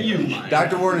 see Hey, you, Mike.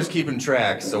 Dr. Warner's keeping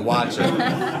track, so watch it.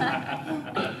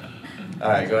 All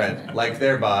right, go ahead. Like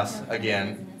their boss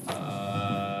again.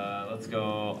 Let's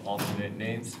go alternate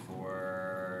names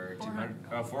for 200.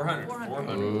 400.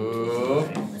 400. Ooh.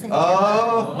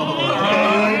 Oh.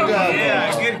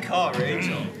 Yeah, good call,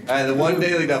 Rachel. All right, the one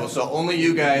daily double. So only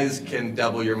you guys can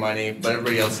double your money, but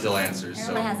everybody else still answers.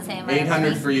 So Everyone has the same amount of 800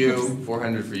 money. for you,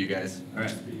 400 for you guys. All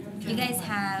right. You guys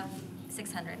have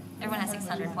 600. Everyone has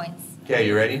 600 points. Okay,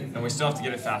 you ready? And we still have to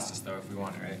get it fastest though if we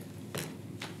want it, right?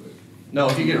 No,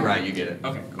 if you get it right, you get it.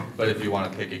 Okay, cool. But if you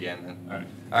want to pick again, then. All right.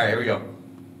 All right, here we go.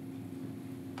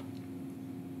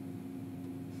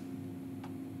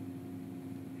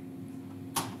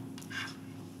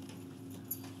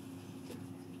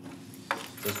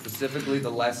 So specifically the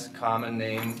less common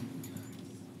name.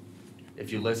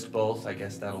 If you list both, I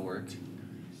guess that'll work.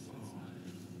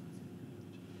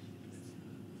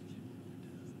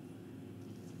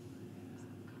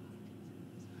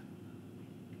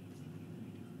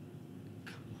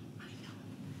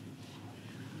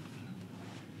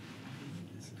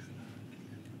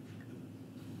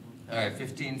 All right,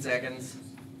 15 seconds.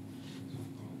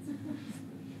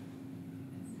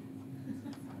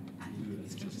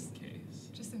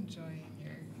 Just enjoying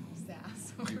your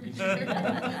sass over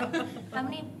here.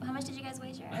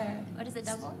 is it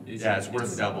double? Yeah, it's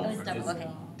worth double. Oh, it's double, okay.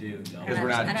 Because we're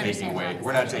not taking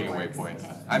away, points.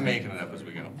 Okay. I'm making it up as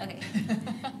we go. Okay.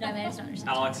 No, I mean, I just don't understand.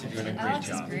 Alex, you're doing a great Alex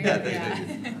is job. great. Yeah,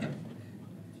 thank you.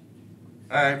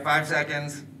 All right, 5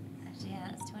 seconds. Actually, yeah,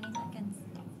 that's 20 seconds.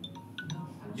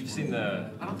 You've seen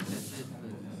the I don't think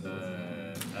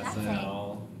that's it.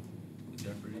 SNL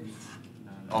Jeopardy?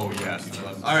 Oh, yes.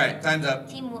 All right, time's up.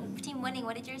 Team winning,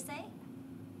 what did yours say?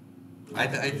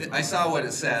 I saw what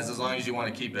it says, as long as you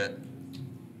want to keep it.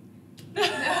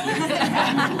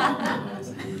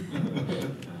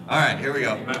 All right, here we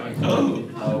go.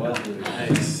 Oh, was it?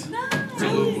 Nice.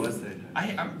 So, Was it?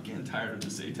 I'm getting tired of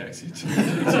this ATAX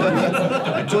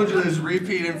I told you there's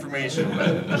repeat information,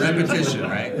 but repetition,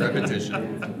 right?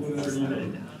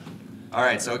 Repetition. All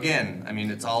right, so again, I mean,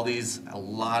 it's all a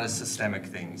lot of systemic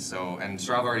things. So, and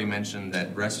Srav already mentioned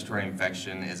that respiratory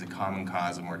infection is a common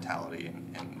cause of mortality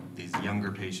in these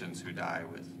younger patients who die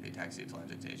with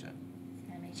ataxia-telangiectasia.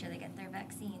 And make sure they get their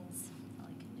vaccines. All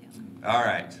you can do. All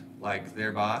right, like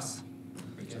their boss,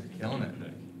 killing it.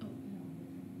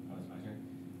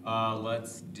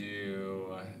 Let's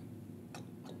do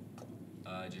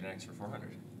genetics for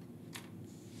 400.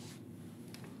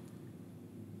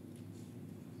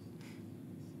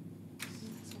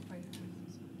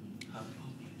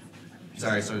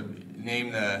 Sorry, so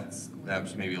name that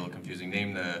was maybe a little confusing.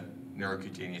 Name the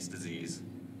neurocutaneous disease,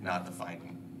 not the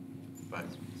finding, but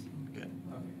good.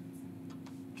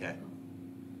 Okay.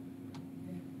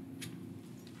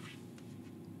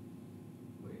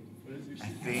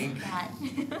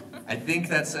 I think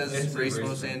that says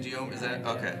racemosangiomas. Is that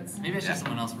okay? Maybe I should have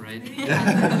someone else write.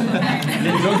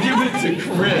 Don't give it to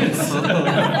Chris. So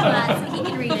he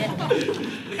can read it.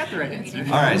 I got the right answer.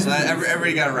 All right, so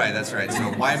everybody got it right. That's right.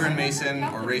 So Wyburn Mason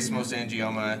or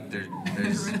racemosangioma.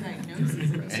 There's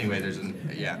anyway.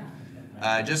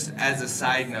 Just as a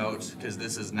side note, because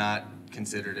this is not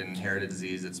considered an inherited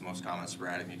disease, it's most common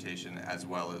sporadic mutation as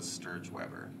well as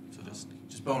Sturge-Weber. So just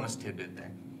bonus tidbit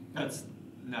there. That's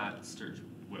not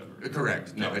Sturge-Weber.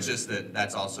 Correct. No, it's just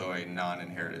that's also a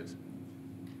non-inherited.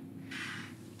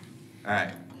 All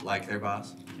right, like their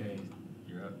boss. Okay,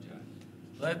 you're up, Jeff.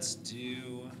 Let's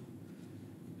do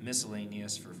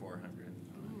miscellaneous for 400.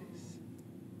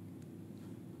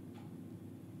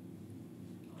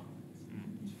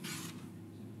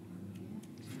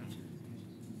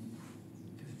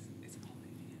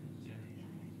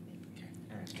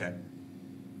 Okay.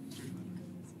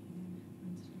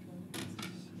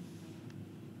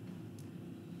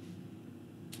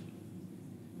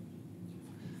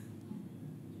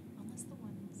 Unless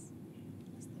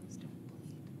those don't bleed.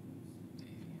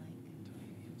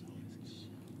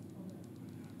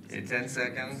 Okay, 10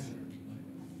 seconds.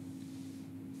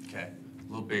 Okay, a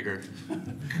little bigger. Yeah,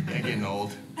 getting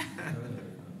old.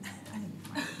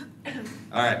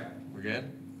 All right, we're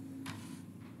good?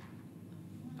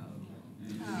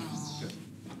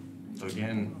 So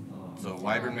again,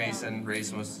 Wyburn Mason,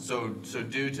 racemos. So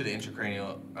due to the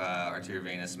intracranial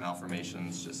arteriovenous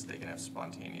malformations, they can have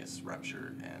spontaneous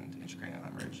rupture and intracranial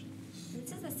hemorrhage.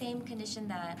 This is the same condition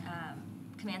that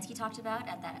Kamansky talked about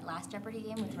at that last Jeopardy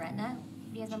game with retina.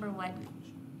 Do you guys remember what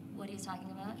he was talking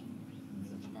about?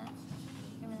 That?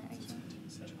 Remember that, Rachel?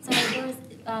 So there was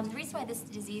the reason why this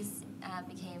disease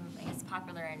became, I guess,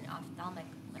 popular in ophthalmic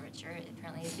literature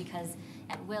apparently is because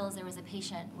at Wills there was a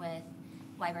patient with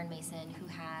Wyburn Mason who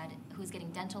was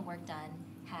getting dental work done,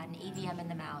 had an AVM in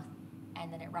the mouth,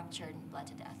 and then it ruptured and bled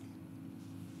to death.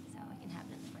 So it can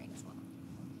happen in the brain as well.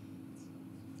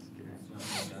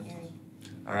 Scary.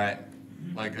 All right,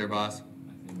 like their boss.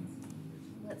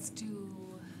 Let's do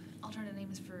alternate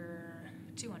names for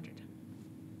 200.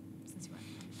 Since you went.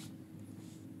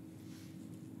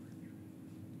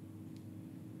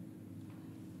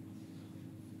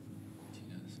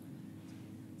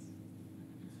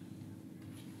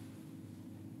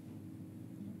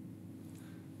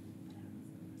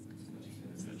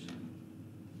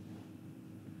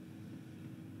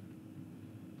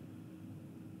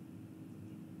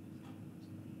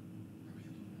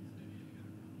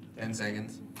 Ten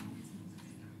seconds.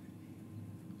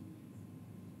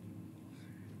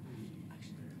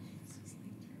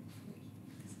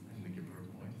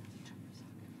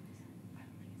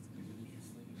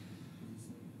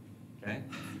 Okay.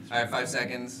 All right, 5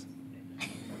 seconds.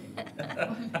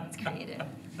 That's creative.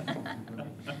 Did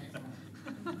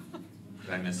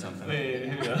I miss something?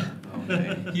 Yeah.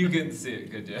 You can see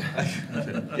it. Good job.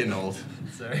 Getting old.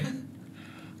 Sorry.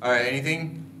 All right,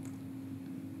 anything?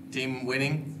 Team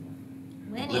winning?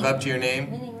 Winning. Live up to your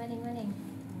name? Winning.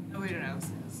 Oh, we don't know.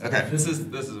 Okay. This is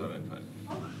what I put.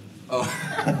 Oh.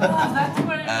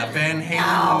 Van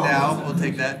Halen Dow, we'll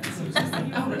take that.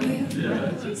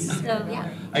 So, yeah.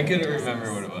 I couldn't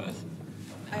remember what it was.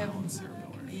 I have one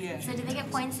cerebellar. Yeah. So do they get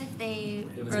points if they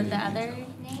wrote the other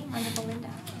name on the Belinda?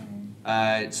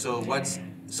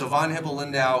 So von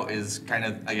Hippel-Lindau is kind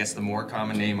of, I guess, the more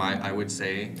common name I would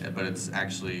say, but it's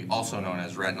actually also known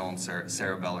as retinal and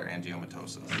cerebellar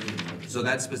angiomatosis. So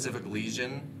that specific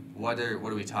lesion, what are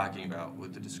we talking about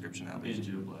with the description of that lesion?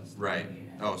 Angioblast. Right.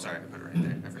 Oh, sorry, I put it right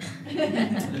there. I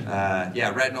forgot.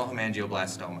 Yeah, retinal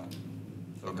hemangioblastoma.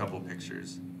 So a couple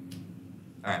pictures.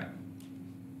 All right.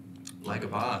 Like a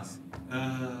boss.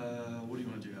 What do you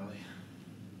want to do, Allie?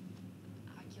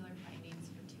 Ocular findings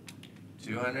for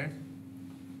 200. 200?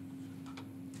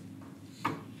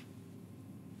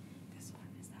 This one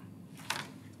is that.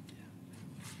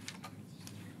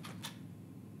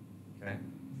 Okay.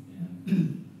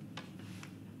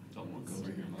 Don't look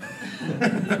over here,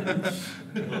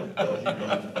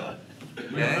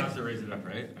 We don't have to raise it up,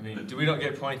 right? I mean, we don't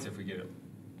get points if we get it.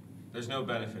 There's no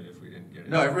benefit if we didn't get it.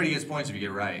 No, everybody gets points if you get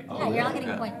it right. Yeah, you're not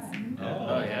getting points.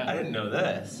 Oh, yeah. I didn't know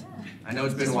this. I know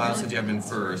it's been a while since you've been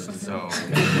first, so. All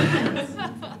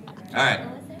right.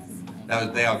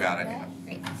 They all got it.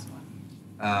 Great.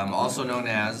 Also known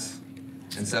as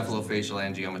encephalofacial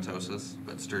angiomatosis,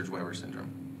 but Sturge-Weber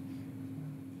syndrome.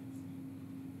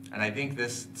 And I think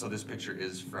this picture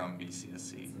is from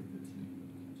BCSC.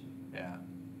 Yeah.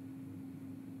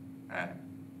 All right.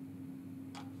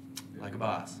 Like a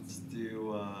boss. Let's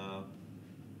do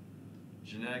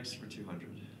genetics for 200.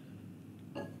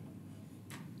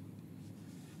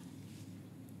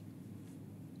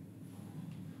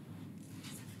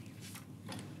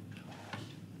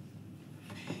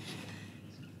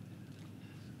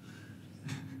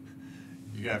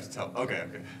 You have to tell. Okay.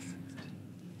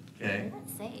 Okay. What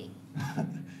does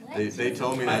that say? They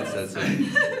told me that says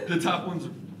it. The top ones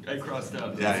I crossed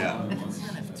out. Yeah. It's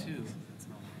CN2.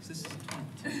 This is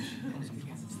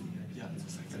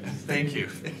 22.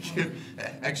 Thank you.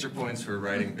 Extra points for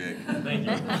writing big. Thank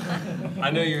you.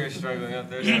 I know you were struggling up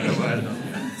there.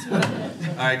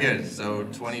 All right, good. So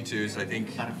 22. So I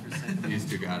think these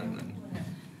two got it then.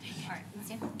 All right, let's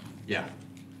do. Yeah.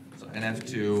 So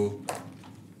NF2,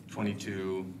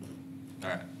 22. All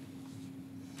right.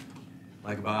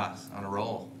 Like a boss, on a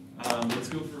roll. Let's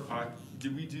go for,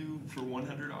 did we do for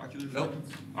 100 ocular Nope.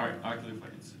 findings? All right, ocular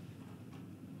findings.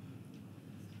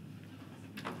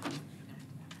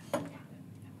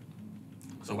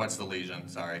 So what's the lesion?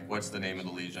 Sorry. What's the name of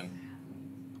the lesion?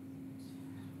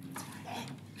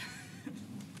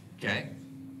 Okay.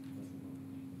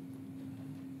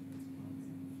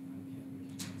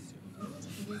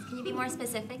 Can you be more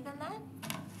specific than that?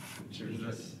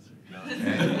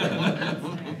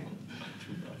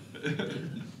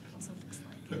 Also looks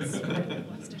like it's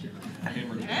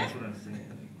Hammer. That's what I'm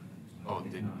Oh,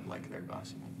 didn't like their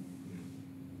boss.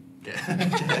 Yeah.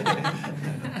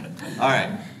 All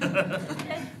right.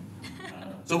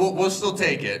 So we'll still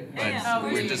take it, but Yeah.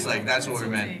 we're just like, that's what we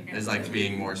meant, is like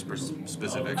being more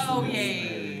specific. Oh,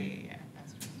 yeah.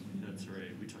 That's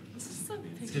right, we talked about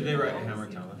this. Did they write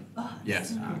Hammertown?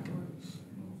 Yes.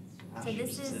 So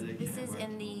this is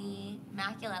in the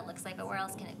macula, it looks like, but where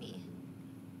else can it be?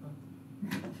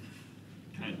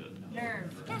 Kind of.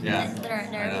 Nerve. Yeah. There are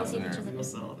Right nerve, off you see the pictures nerve. of it.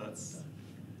 So that's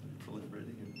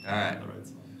proliferating. All right. On the right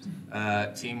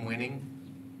side. Team winning?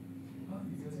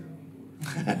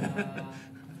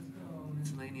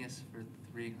 Miscellaneous for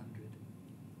 300.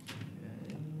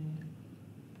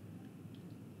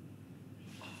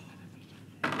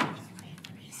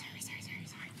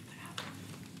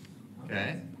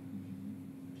 Okay.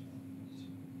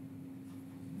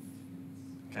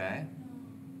 Okay.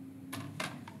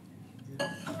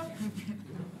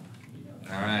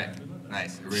 All right.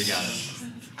 Nice. Everybody got it.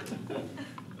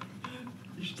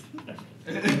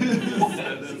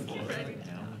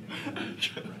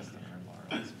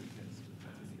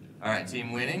 All right.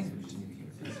 Team winning?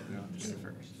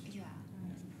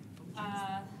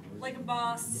 Like a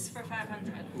boss for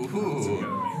 500. Ooh.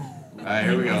 All right.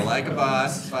 Here we go. Like a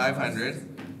boss, 500.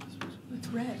 It's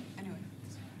red. Anyway.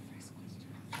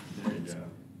 There you go.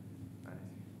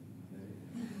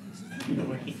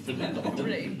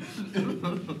 Okay.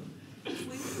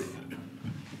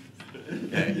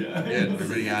 Good.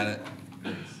 Everybody got it.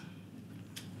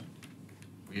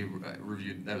 We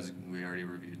reviewed. We already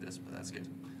reviewed this, but that's good.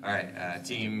 All right.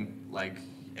 Team like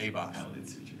a boss.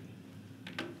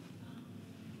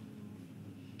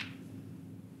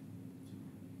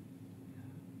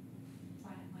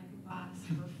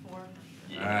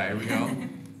 All right, here we go.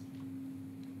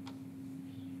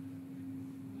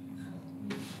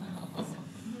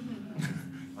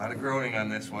 A lot of groaning on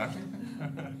this one.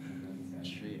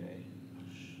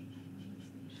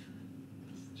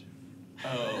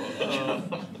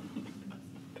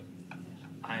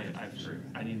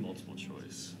 I need multiple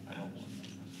choice. I don't want.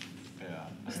 Yeah.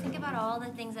 Just think about all the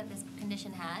things that this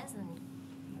condition has and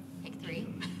pick 3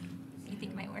 you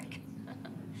think might work.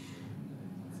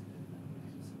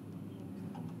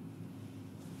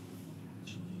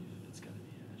 It's gotta be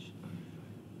Ash.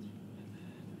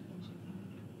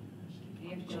 You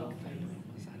have to go.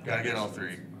 Gotta get all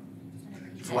 3.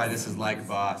 That's why this is like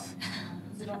Boss.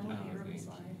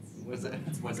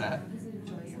 What's that?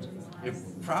 It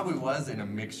probably was in a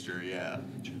mixture, yeah.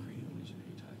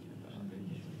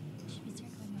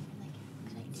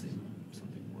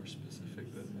 Something more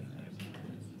specific than that.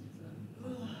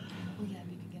 Oh yeah,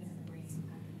 we could get it in the brain.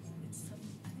 It's some,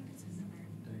 I think it's in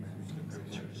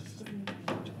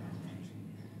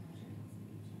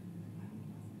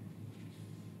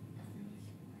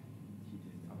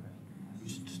We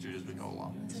should just do it as we go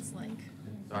along. It's like.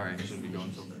 Sorry, I shouldn't be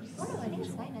going so fast. Oh no, I think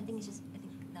it's fine. I think it's just, I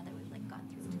think now that we've like gone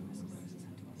through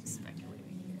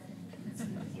Speculating.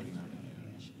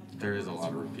 There is a lot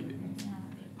of repeating.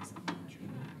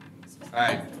 All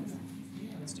right.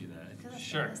 Let's do that.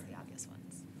 Sure. That's the obvious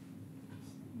ones.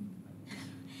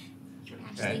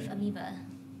 Okay. Leaf amoeba.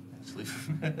 Sleep.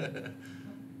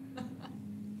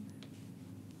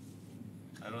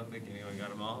 I don't think anyone got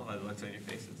them all. I looked at your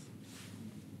faces.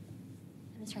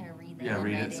 I'm just trying to read the Yeah,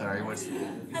 read it. handwriting. Sorry. What's It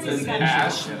says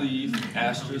ash leaf,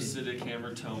 astrocytic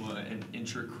hamartoma, and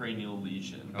intracranial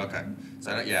lesion. okay?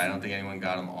 So I don't think anyone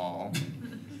got them all.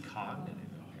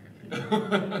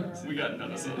 We got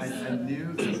none of those. I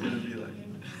knew it was gonna be like.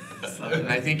 And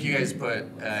I think you guys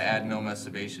put adenoma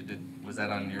sebaceous. Was that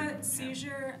on your? Put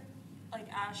seizure, like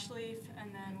ash leaf,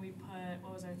 and then we put,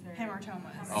 what was our third?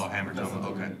 Hamartoma. Oh, hamartoma.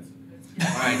 Okay.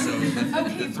 All right. So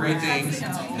the 3 things.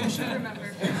 You should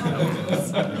remember.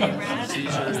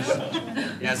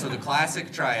 Yeah, so the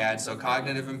classic triad, so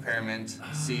cognitive impairment,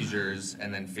 seizures,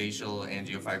 and then facial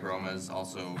angiofibromas,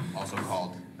 also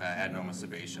called adenoma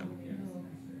sebaceum.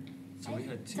 So we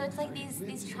had 2. So it's like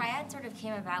these triads sort of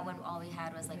came about when all we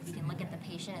had was like we can look at the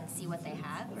patient and see what they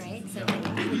have, right? So like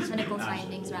clinical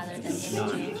findings rather than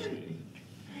imaging.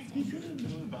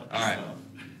 All right.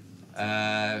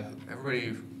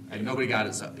 Everybody, nobody got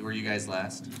it, so were you guys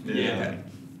last? Yeah. Okay.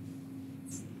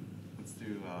 Let's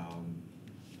do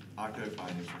octave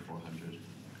findings for 400.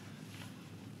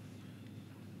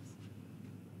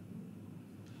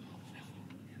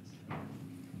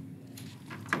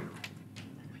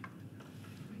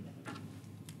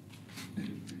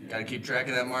 Gotta keep track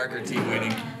of that marker, team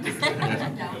waiting.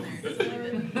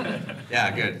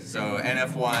 Yeah, good. So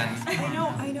NF1.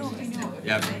 I know.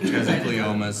 Yep, because of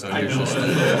glioma, so here's just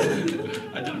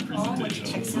I did a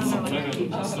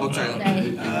presentation. oh, sorry.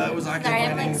 It was octave Sorry,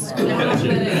 I'm like findings.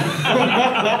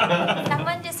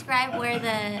 someone describe where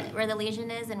the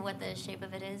lesion is and what the shape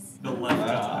of it is. The left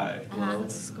eye.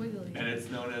 Squiggly. And it's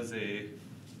known as a,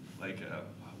 like a,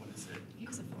 what is it?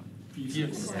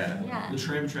 Fusiform. Yeah. The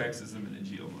tram tracks is a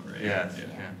meningioma, right? Yeah.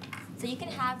 So you can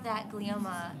have that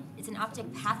glioma. It's an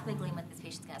optic pathway glioma that this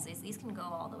patient's got. So these can go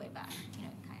all the way back. You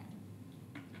know, kind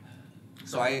of.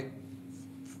 So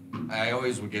I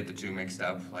always would get the 2 mixed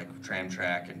up, like tram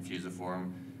track and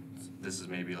fusiform. This is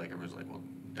maybe like everyone's like, well,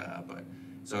 duh, but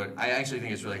so I actually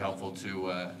think it's really helpful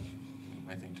to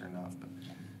my thing turned off, but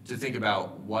to think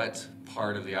about what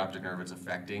part of the optic nerve it's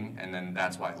affecting, and then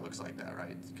that's why it looks like that,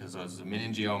 right? Because it's a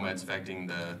meningioma, it's affecting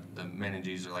the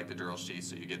meninges are like the dural sheath,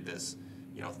 so you get this,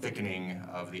 thickening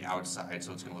of the outside,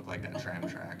 so it's going to look like that tram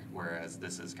track. Whereas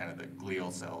this is kind of the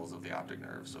glial cells of the optic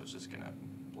nerve, so it's just going to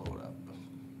blow it up.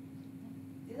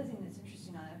 The other thing that's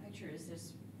interesting on that picture is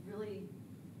there's really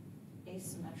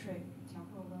asymmetric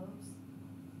temporal lobes.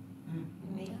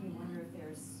 It makes me wonder if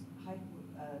there's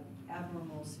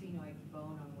abnormal sphenoid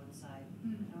bone on one side.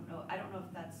 I don't know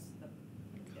if it's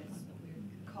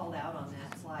called out on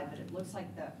that slide, but it looks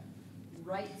like the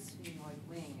right sphenoid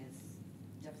wing is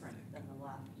different than the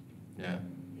left. Yeah.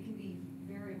 It can be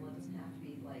variable, it doesn't have to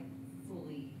be like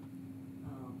fully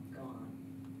gone.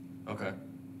 Okay.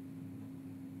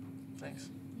 Thanks.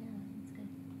 Yeah, that's good.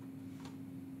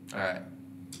 All right.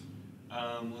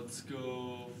 Let's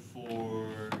go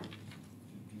for,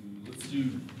 let's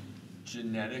do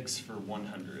genetics for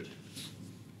 100.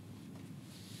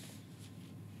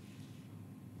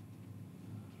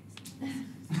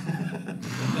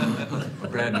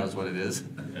 Brad knows what it is.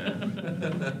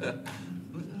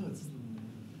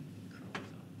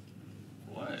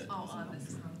 What? This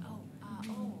is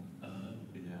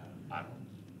Yeah, I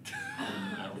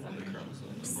don't know the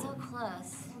chromosomes. So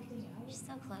close. You're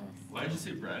so close. Why did you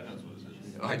say Brad knows what it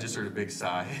is? Oh, I just heard a big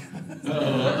sigh. Damn,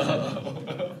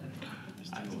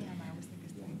 I always think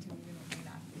it's 32,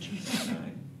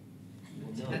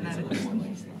 even though it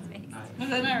may not be. Was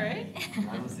that not right?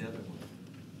 Mine was the other one,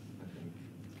 I think.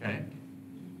 Okay.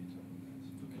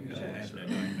 I have no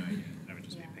idea. I would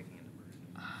just be picking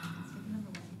a number.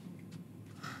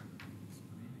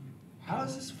 How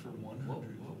is this for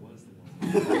 100? What was the one?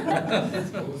 This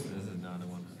is not a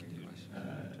 100 question.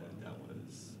 That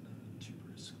was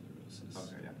tuberous sclerosis.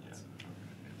 Okay,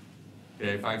 yeah.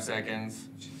 Okay, 5 seconds.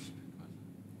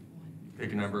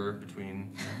 Pick a number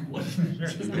between.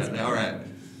 Yeah, all right.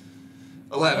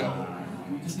 11.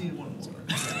 We just need one more.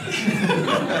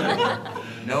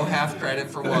 No half credit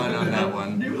for one on that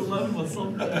one. Knew 11 was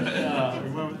something. Yeah,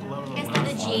 remember 11 Is there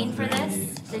the gene for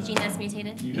this? The gene that's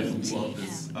mutated? You guys love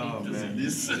this. Oh, man,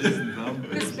 This these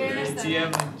numbers.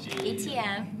 ATM.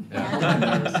 ATM.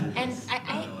 Yeah. And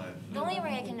the only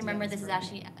way I can remember this is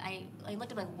actually, I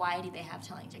looked up like why do they have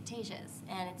telangiectasias,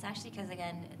 and it's actually because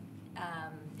again,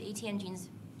 the ATM gene's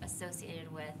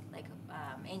associated with like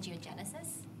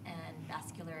angiogenesis and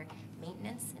vascular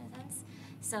maintenance in a sense.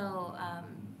 So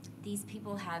these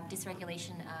people have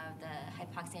dysregulation of the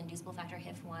hypoxia-inducible factor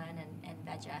HIF1 and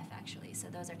VEGF actually. So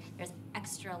there's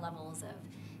extra levels of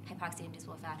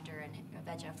hypoxia-inducible factor and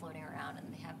VEGF floating around,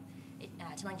 and they have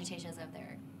telangiectasias of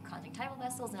their conjunctival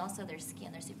vessels and also their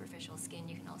skin, their superficial skin.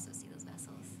 You can also see those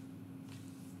vessels.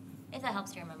 If that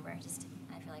helps you remember, just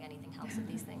I feel like anything helps with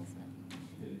these things. But.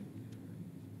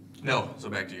 No, so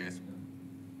back to you guys.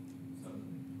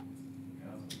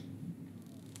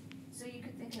 So you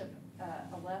could think of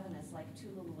 11 as like two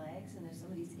little legs, and there's some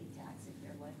of these ataxic,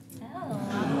 they're like. Oh.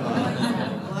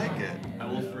 I like it. I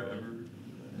will forever.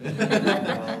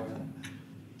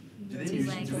 Do they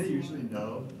usually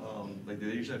know, like, do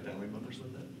they usually have family members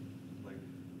with it? Like,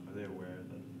 are they aware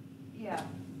of it? Yeah.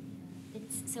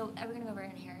 So are we going to go over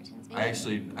inheritance? I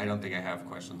don't think I have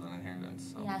questions on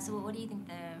inheritance. So. Yeah, so what do you think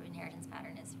the inheritance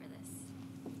pattern is for this?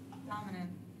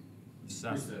 Dominant. It's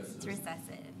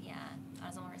recessive, yeah.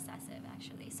 Autosomal recessive,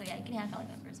 actually. So yeah, you can have family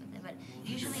members with it, but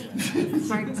usually it's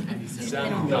hard to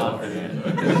Dr.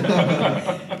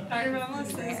 Ramos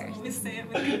says we say it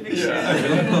with conviction.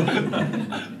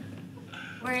 Yeah.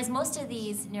 Whereas most of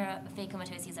these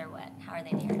neurophacomatoses are what? How are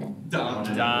they inherited?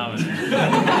 Dominant.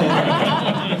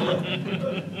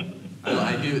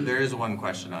 There is one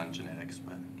question on genetics,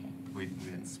 but we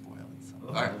didn't spoil it. So.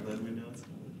 All right. Then we know it's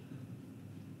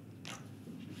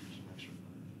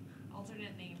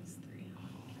Alternate names 3.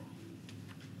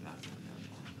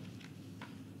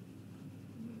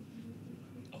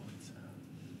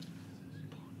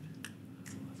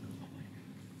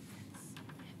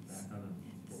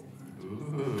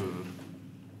 Ooh.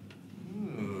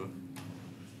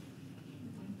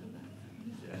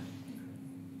 Yeah.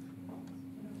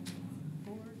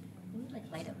 Like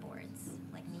light up boards,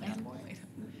 like neon boards.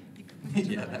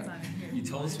 Yeah, you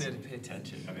told us we had to pay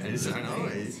attention. I know.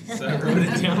 So I wrote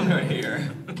it down right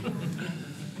here.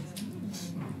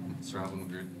 Srav, what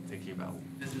you're thinking about.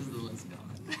 This is the list down.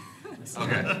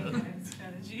 Okay.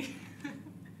 Strategy.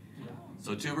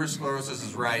 So tuberous sclerosis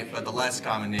is right, but the less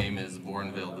common name is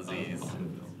Bournville disease.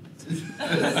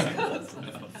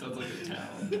 Sounds like a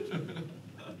town.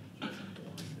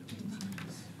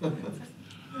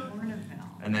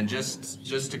 And then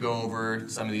just to go over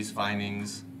some of these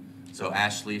findings, so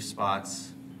ash leaf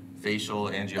spots, facial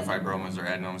angiofibromas or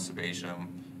adenoma sebaceum,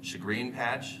 shagreen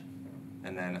patch,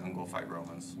 and then ungual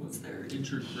fibromas. What's their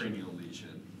intracranial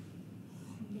lesion?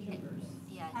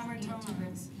 Yeah, Hamartomas.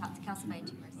 tubers, calcified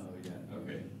tubers. Oh, yeah,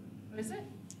 okay. What is it?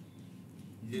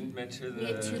 You didn't mention We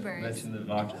had tubers. mention the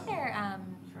I voc. think they're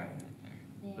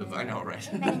I know, right?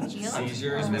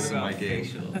 Seizures, what Missing my about game.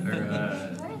 facial? Or,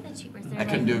 What are the tubers? They're I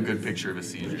couldn't like, do a good picture of a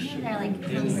seizure. They're like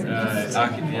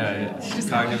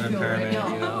cognitive impairment, you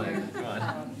know, like, come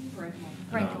on.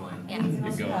 parenchymal, yeah. You can Keep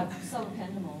also going. have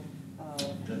subependymal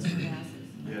masses.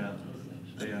 Yeah,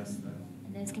 they asked that.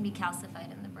 And those can be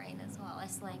calcified in the brain as well.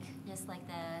 It's like just like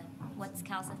what's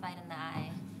calcified in the eye.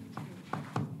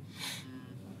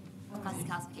 What causes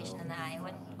calcification in the eye?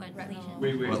 What lesion?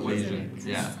 Wait, What lesion?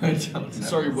 Yeah.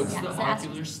 Sorry, what's Yeah, the so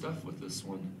ocular stuff with this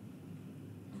one?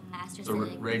 So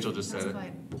Rachel just said it.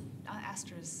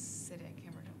 Astracytic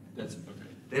hamartoma. That's, okay.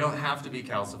 They don't have to be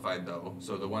calcified though.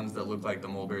 So the ones that look like the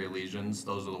mulberry lesions,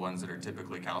 those are the ones that are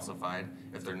typically calcified.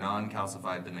 If they're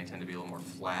non-calcified, then they tend to be a little more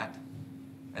flat.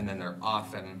 And then they're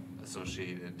often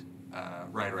associated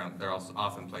right around, they're also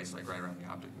often placed like right around the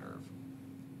optic nerve.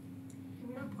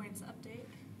 Points update.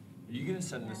 Are you gonna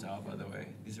send this out, by the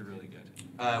way? These are really good.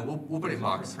 We'll put it in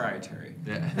box. Proprietary.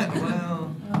 Yeah.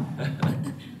 Well.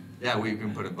 Yeah, we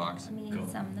can put it in box. Let me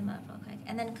sum them up real quick.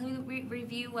 And then can we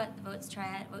review what the vote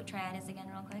triad is again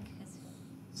real quick? 'Cause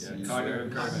Yeah, cognitive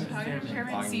impairment. Cognitive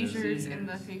impairment, seizures, and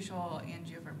the facial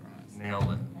angiofibromas. Nailed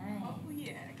it. nice. Oh,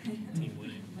 yeah.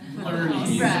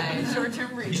 Right,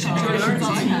 short-term recall. should join our That's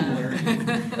all I team.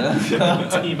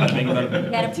 have. Team learning.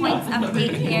 Got a points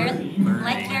update here.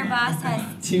 Like Their Boss has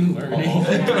Team learning.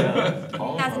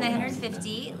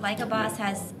 3,950. Like a Boss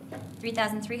has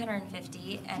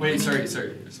 3,350. And Wait, sorry, so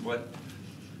what?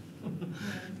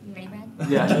 You ready, Brad?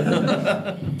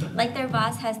 Yeah. Like Their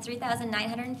Boss has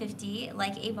 3,950.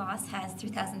 Like a Boss has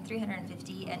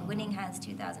 3,350. And Winning has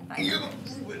 2,500.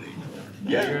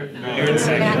 Yeah, You're in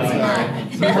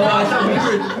second. That's Oh, I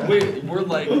thought we were, wait, we're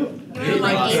like. We're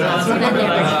like a Boss. We're not Their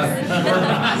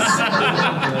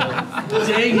Boss.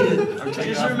 Dang it. I'm Just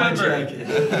taking off my jacket.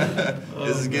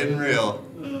 This is getting real.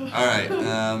 All right.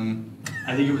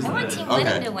 I think it was I want the. Team Okay.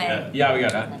 Winning to win. Yeah, we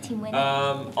got I want that. Team Winning.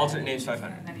 Alternate names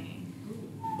 500.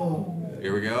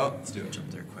 Here we go. Let's do it. Jump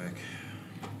there quick.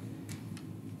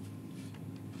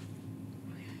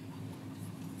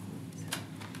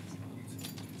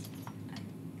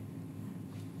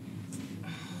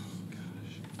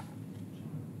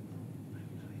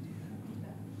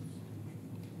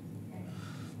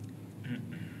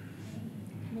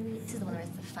 Maybe this is the one where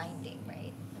it's the finding,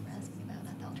 right? That we're asking about,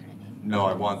 not the alternate name. No,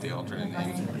 I want the alternate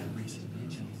name.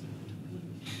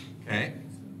 Okay.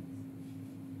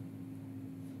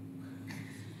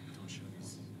 Don't show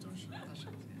these. Don't show.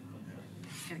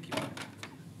 Gotta keep it.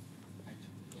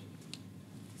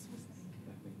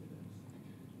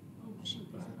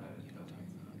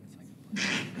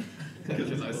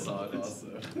 Because I saw it also.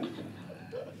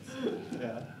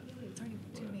 Yeah. It's already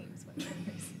 2 names. What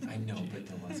cares? I know, but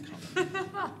the last comment.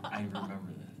 I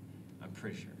remember that. I'm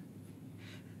pretty sure.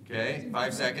 Okay.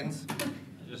 5 seconds.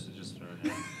 Just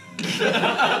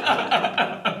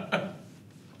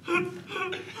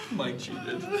Mike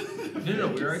cheated. No,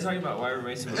 we were already talking about Wyber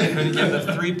Mason, but I couldn't give the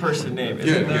 3-person name.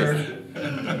 Isn't Good,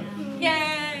 there?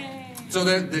 Yay! So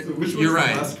Which you're was the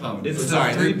right. last comment? It's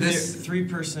Sorry, the this-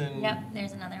 3-person Yep,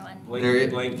 there's another one. There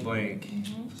blank, it- blank, blank.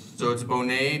 So it's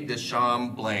Bonnet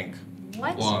Deschamps blank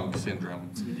What? lung syndrome.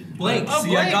 Blank. Oh, See,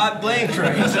 blank. I got blank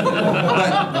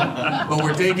right. But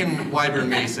we're taking Wyber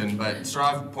Mason, but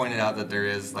Srav pointed out that there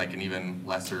is like an even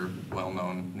lesser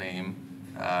well-known name.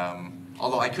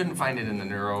 Although I couldn't find it in the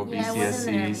neuro Yeah, it was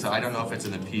in the BCSC, so I don't know if it's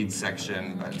in the peds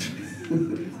section, but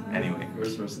anyway.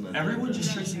 Worst person that. Everyone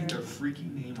just tries to get their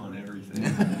freaking name on everything.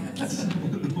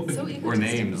 So Or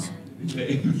names.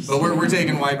 Names. But we're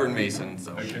taking Wyber Mason,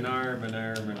 so. Bernard, blank.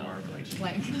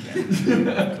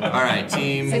 All right,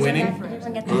 team So is winning. that- did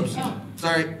everyone get that? Oops,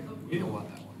 sorry. You don't want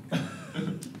that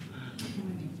one.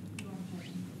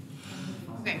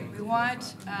 Okay, we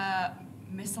want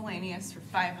miscellaneous for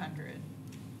 500.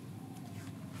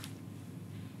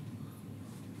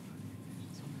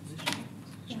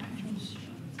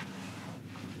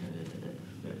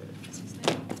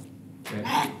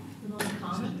 The most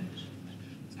common.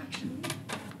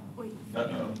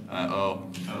 Uh-oh.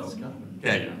 Uh-oh. Oh.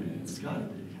 Okay. Scott.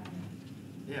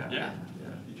 Yeah. Yeah.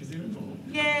 Because he was old.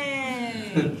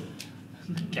 Yay!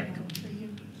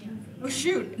 Oh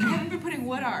shoot, I haven't been putting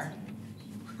what are.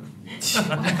 Is there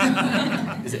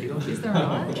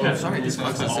Oh, sorry, this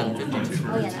clock says 7:52.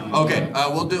 Oh, yeah, that one. Okay,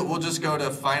 we'll just go to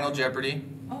Final Jeopardy.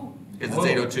 Oh. It's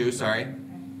 8:02, sorry.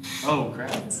 Oh,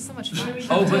 crap. This is so much fun.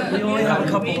 Oh, but we only have a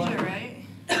couple Wager, left. right?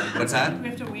 What's that? We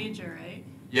have to wager, right?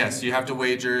 Yes, you have to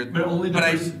wager. But only the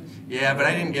I, person- yeah, but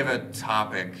I didn't give a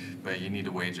topic, but you need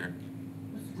to wager.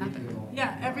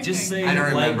 Yeah, everything. Just say I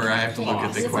don't like- remember, I have to look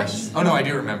at the question. Oh, no, I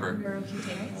do remember.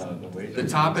 The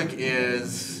topic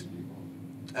is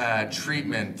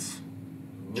treatment.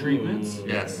 Treatments?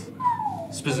 Yes.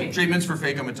 Specific Okay. treatments for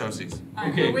phakomatoses. All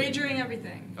right, Okay. we're wagering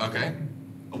everything. Okay.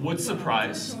 What's the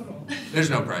prize? There's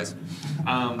no prize.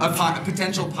 A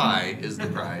potential pie is the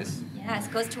prize. Yes,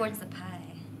 goes towards the pie.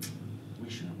 We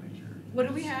should have wagered. What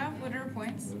do we have? What are our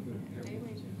points?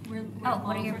 We're Oh,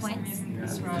 what are low your for some points? reason. Yeah,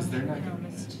 This because Rob, they're not you know, gonna-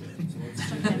 missed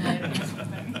something that I missed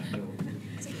something.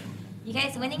 You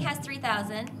guys, Winning has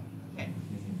 3,000.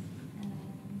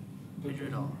 Wager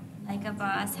it all. Like a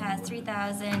Boss has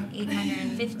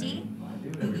 3,850.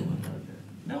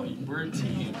 No, we're a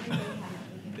team.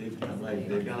 They've got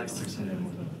like 600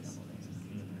 more.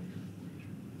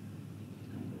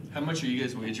 How much are you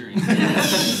guys wagering? Like Their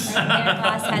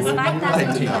Boss has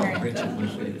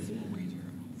 5,250.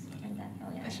 Oh,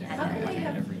 yeah, she had How that can we one.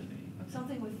 have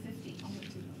something with 50?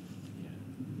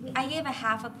 I gave a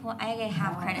half a point. I gave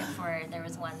half credit for. There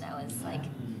was one that was like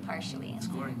partially.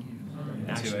 Scoring.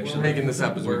 We're making this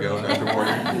up as we go, Dr. Porter.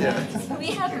 Yeah. We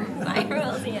have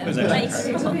virals. Yeah. Was that like,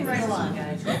 Moving right along,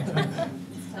 guys.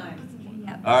 It's time.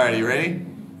 Yep. All righty, ready?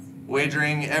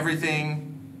 Wagering everything.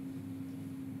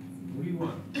 What do you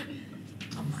want?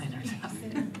 A minor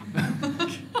topic.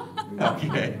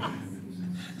 Okay.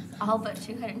 all but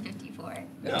 254.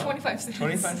 No. 25 cents.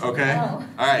 25. Okay. Oh.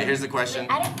 All right. Here's the question.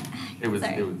 Wait, I don't, It was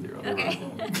sorry. 0. Okay.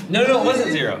 No, it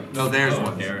wasn't 0. No, there's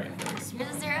one. Okay, all right.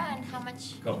 Here's a 0 and how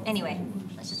much? Go. Anyway,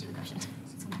 let's just do the question.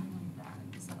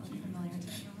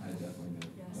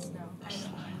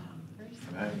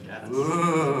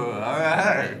 Ooh, all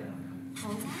right.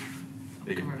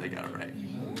 They got it right.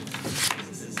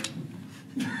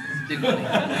 Big money.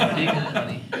 Big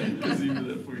money. Because even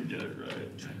if we get it right.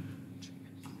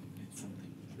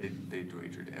 They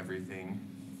wagered everything.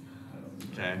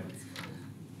 Okay.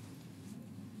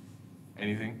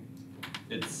 Anything?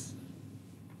 It's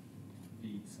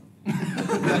beat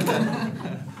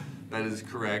something. That is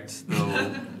correct,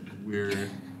 though we're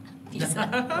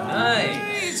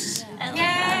Nice.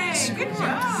 Yay, good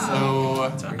job.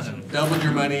 so doubled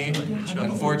your money.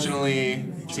 Unfortunately,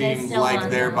 team still like won,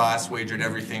 their though. boss wagered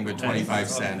everything but 25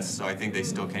 cents, so I think they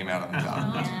still came out on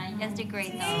top. Yeah, you guys did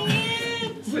great though.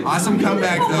 Awesome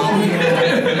comeback, though.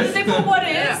 They put what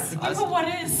is. They put what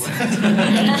is.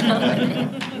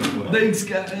 Thanks,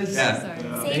 guys.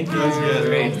 Yeah. Save you. roll. That was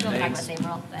good. I still talk about save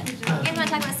roll, but you guys want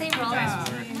to talk about save roll?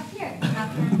 Up here.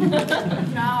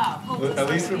 At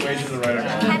least we waged the right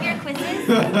amount. Have your quizzes.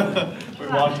 We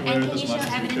walked away And with can you as show much as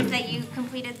we evidence could. that you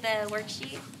completed the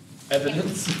worksheet?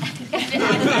 Evidence.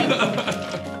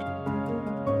 Evidence.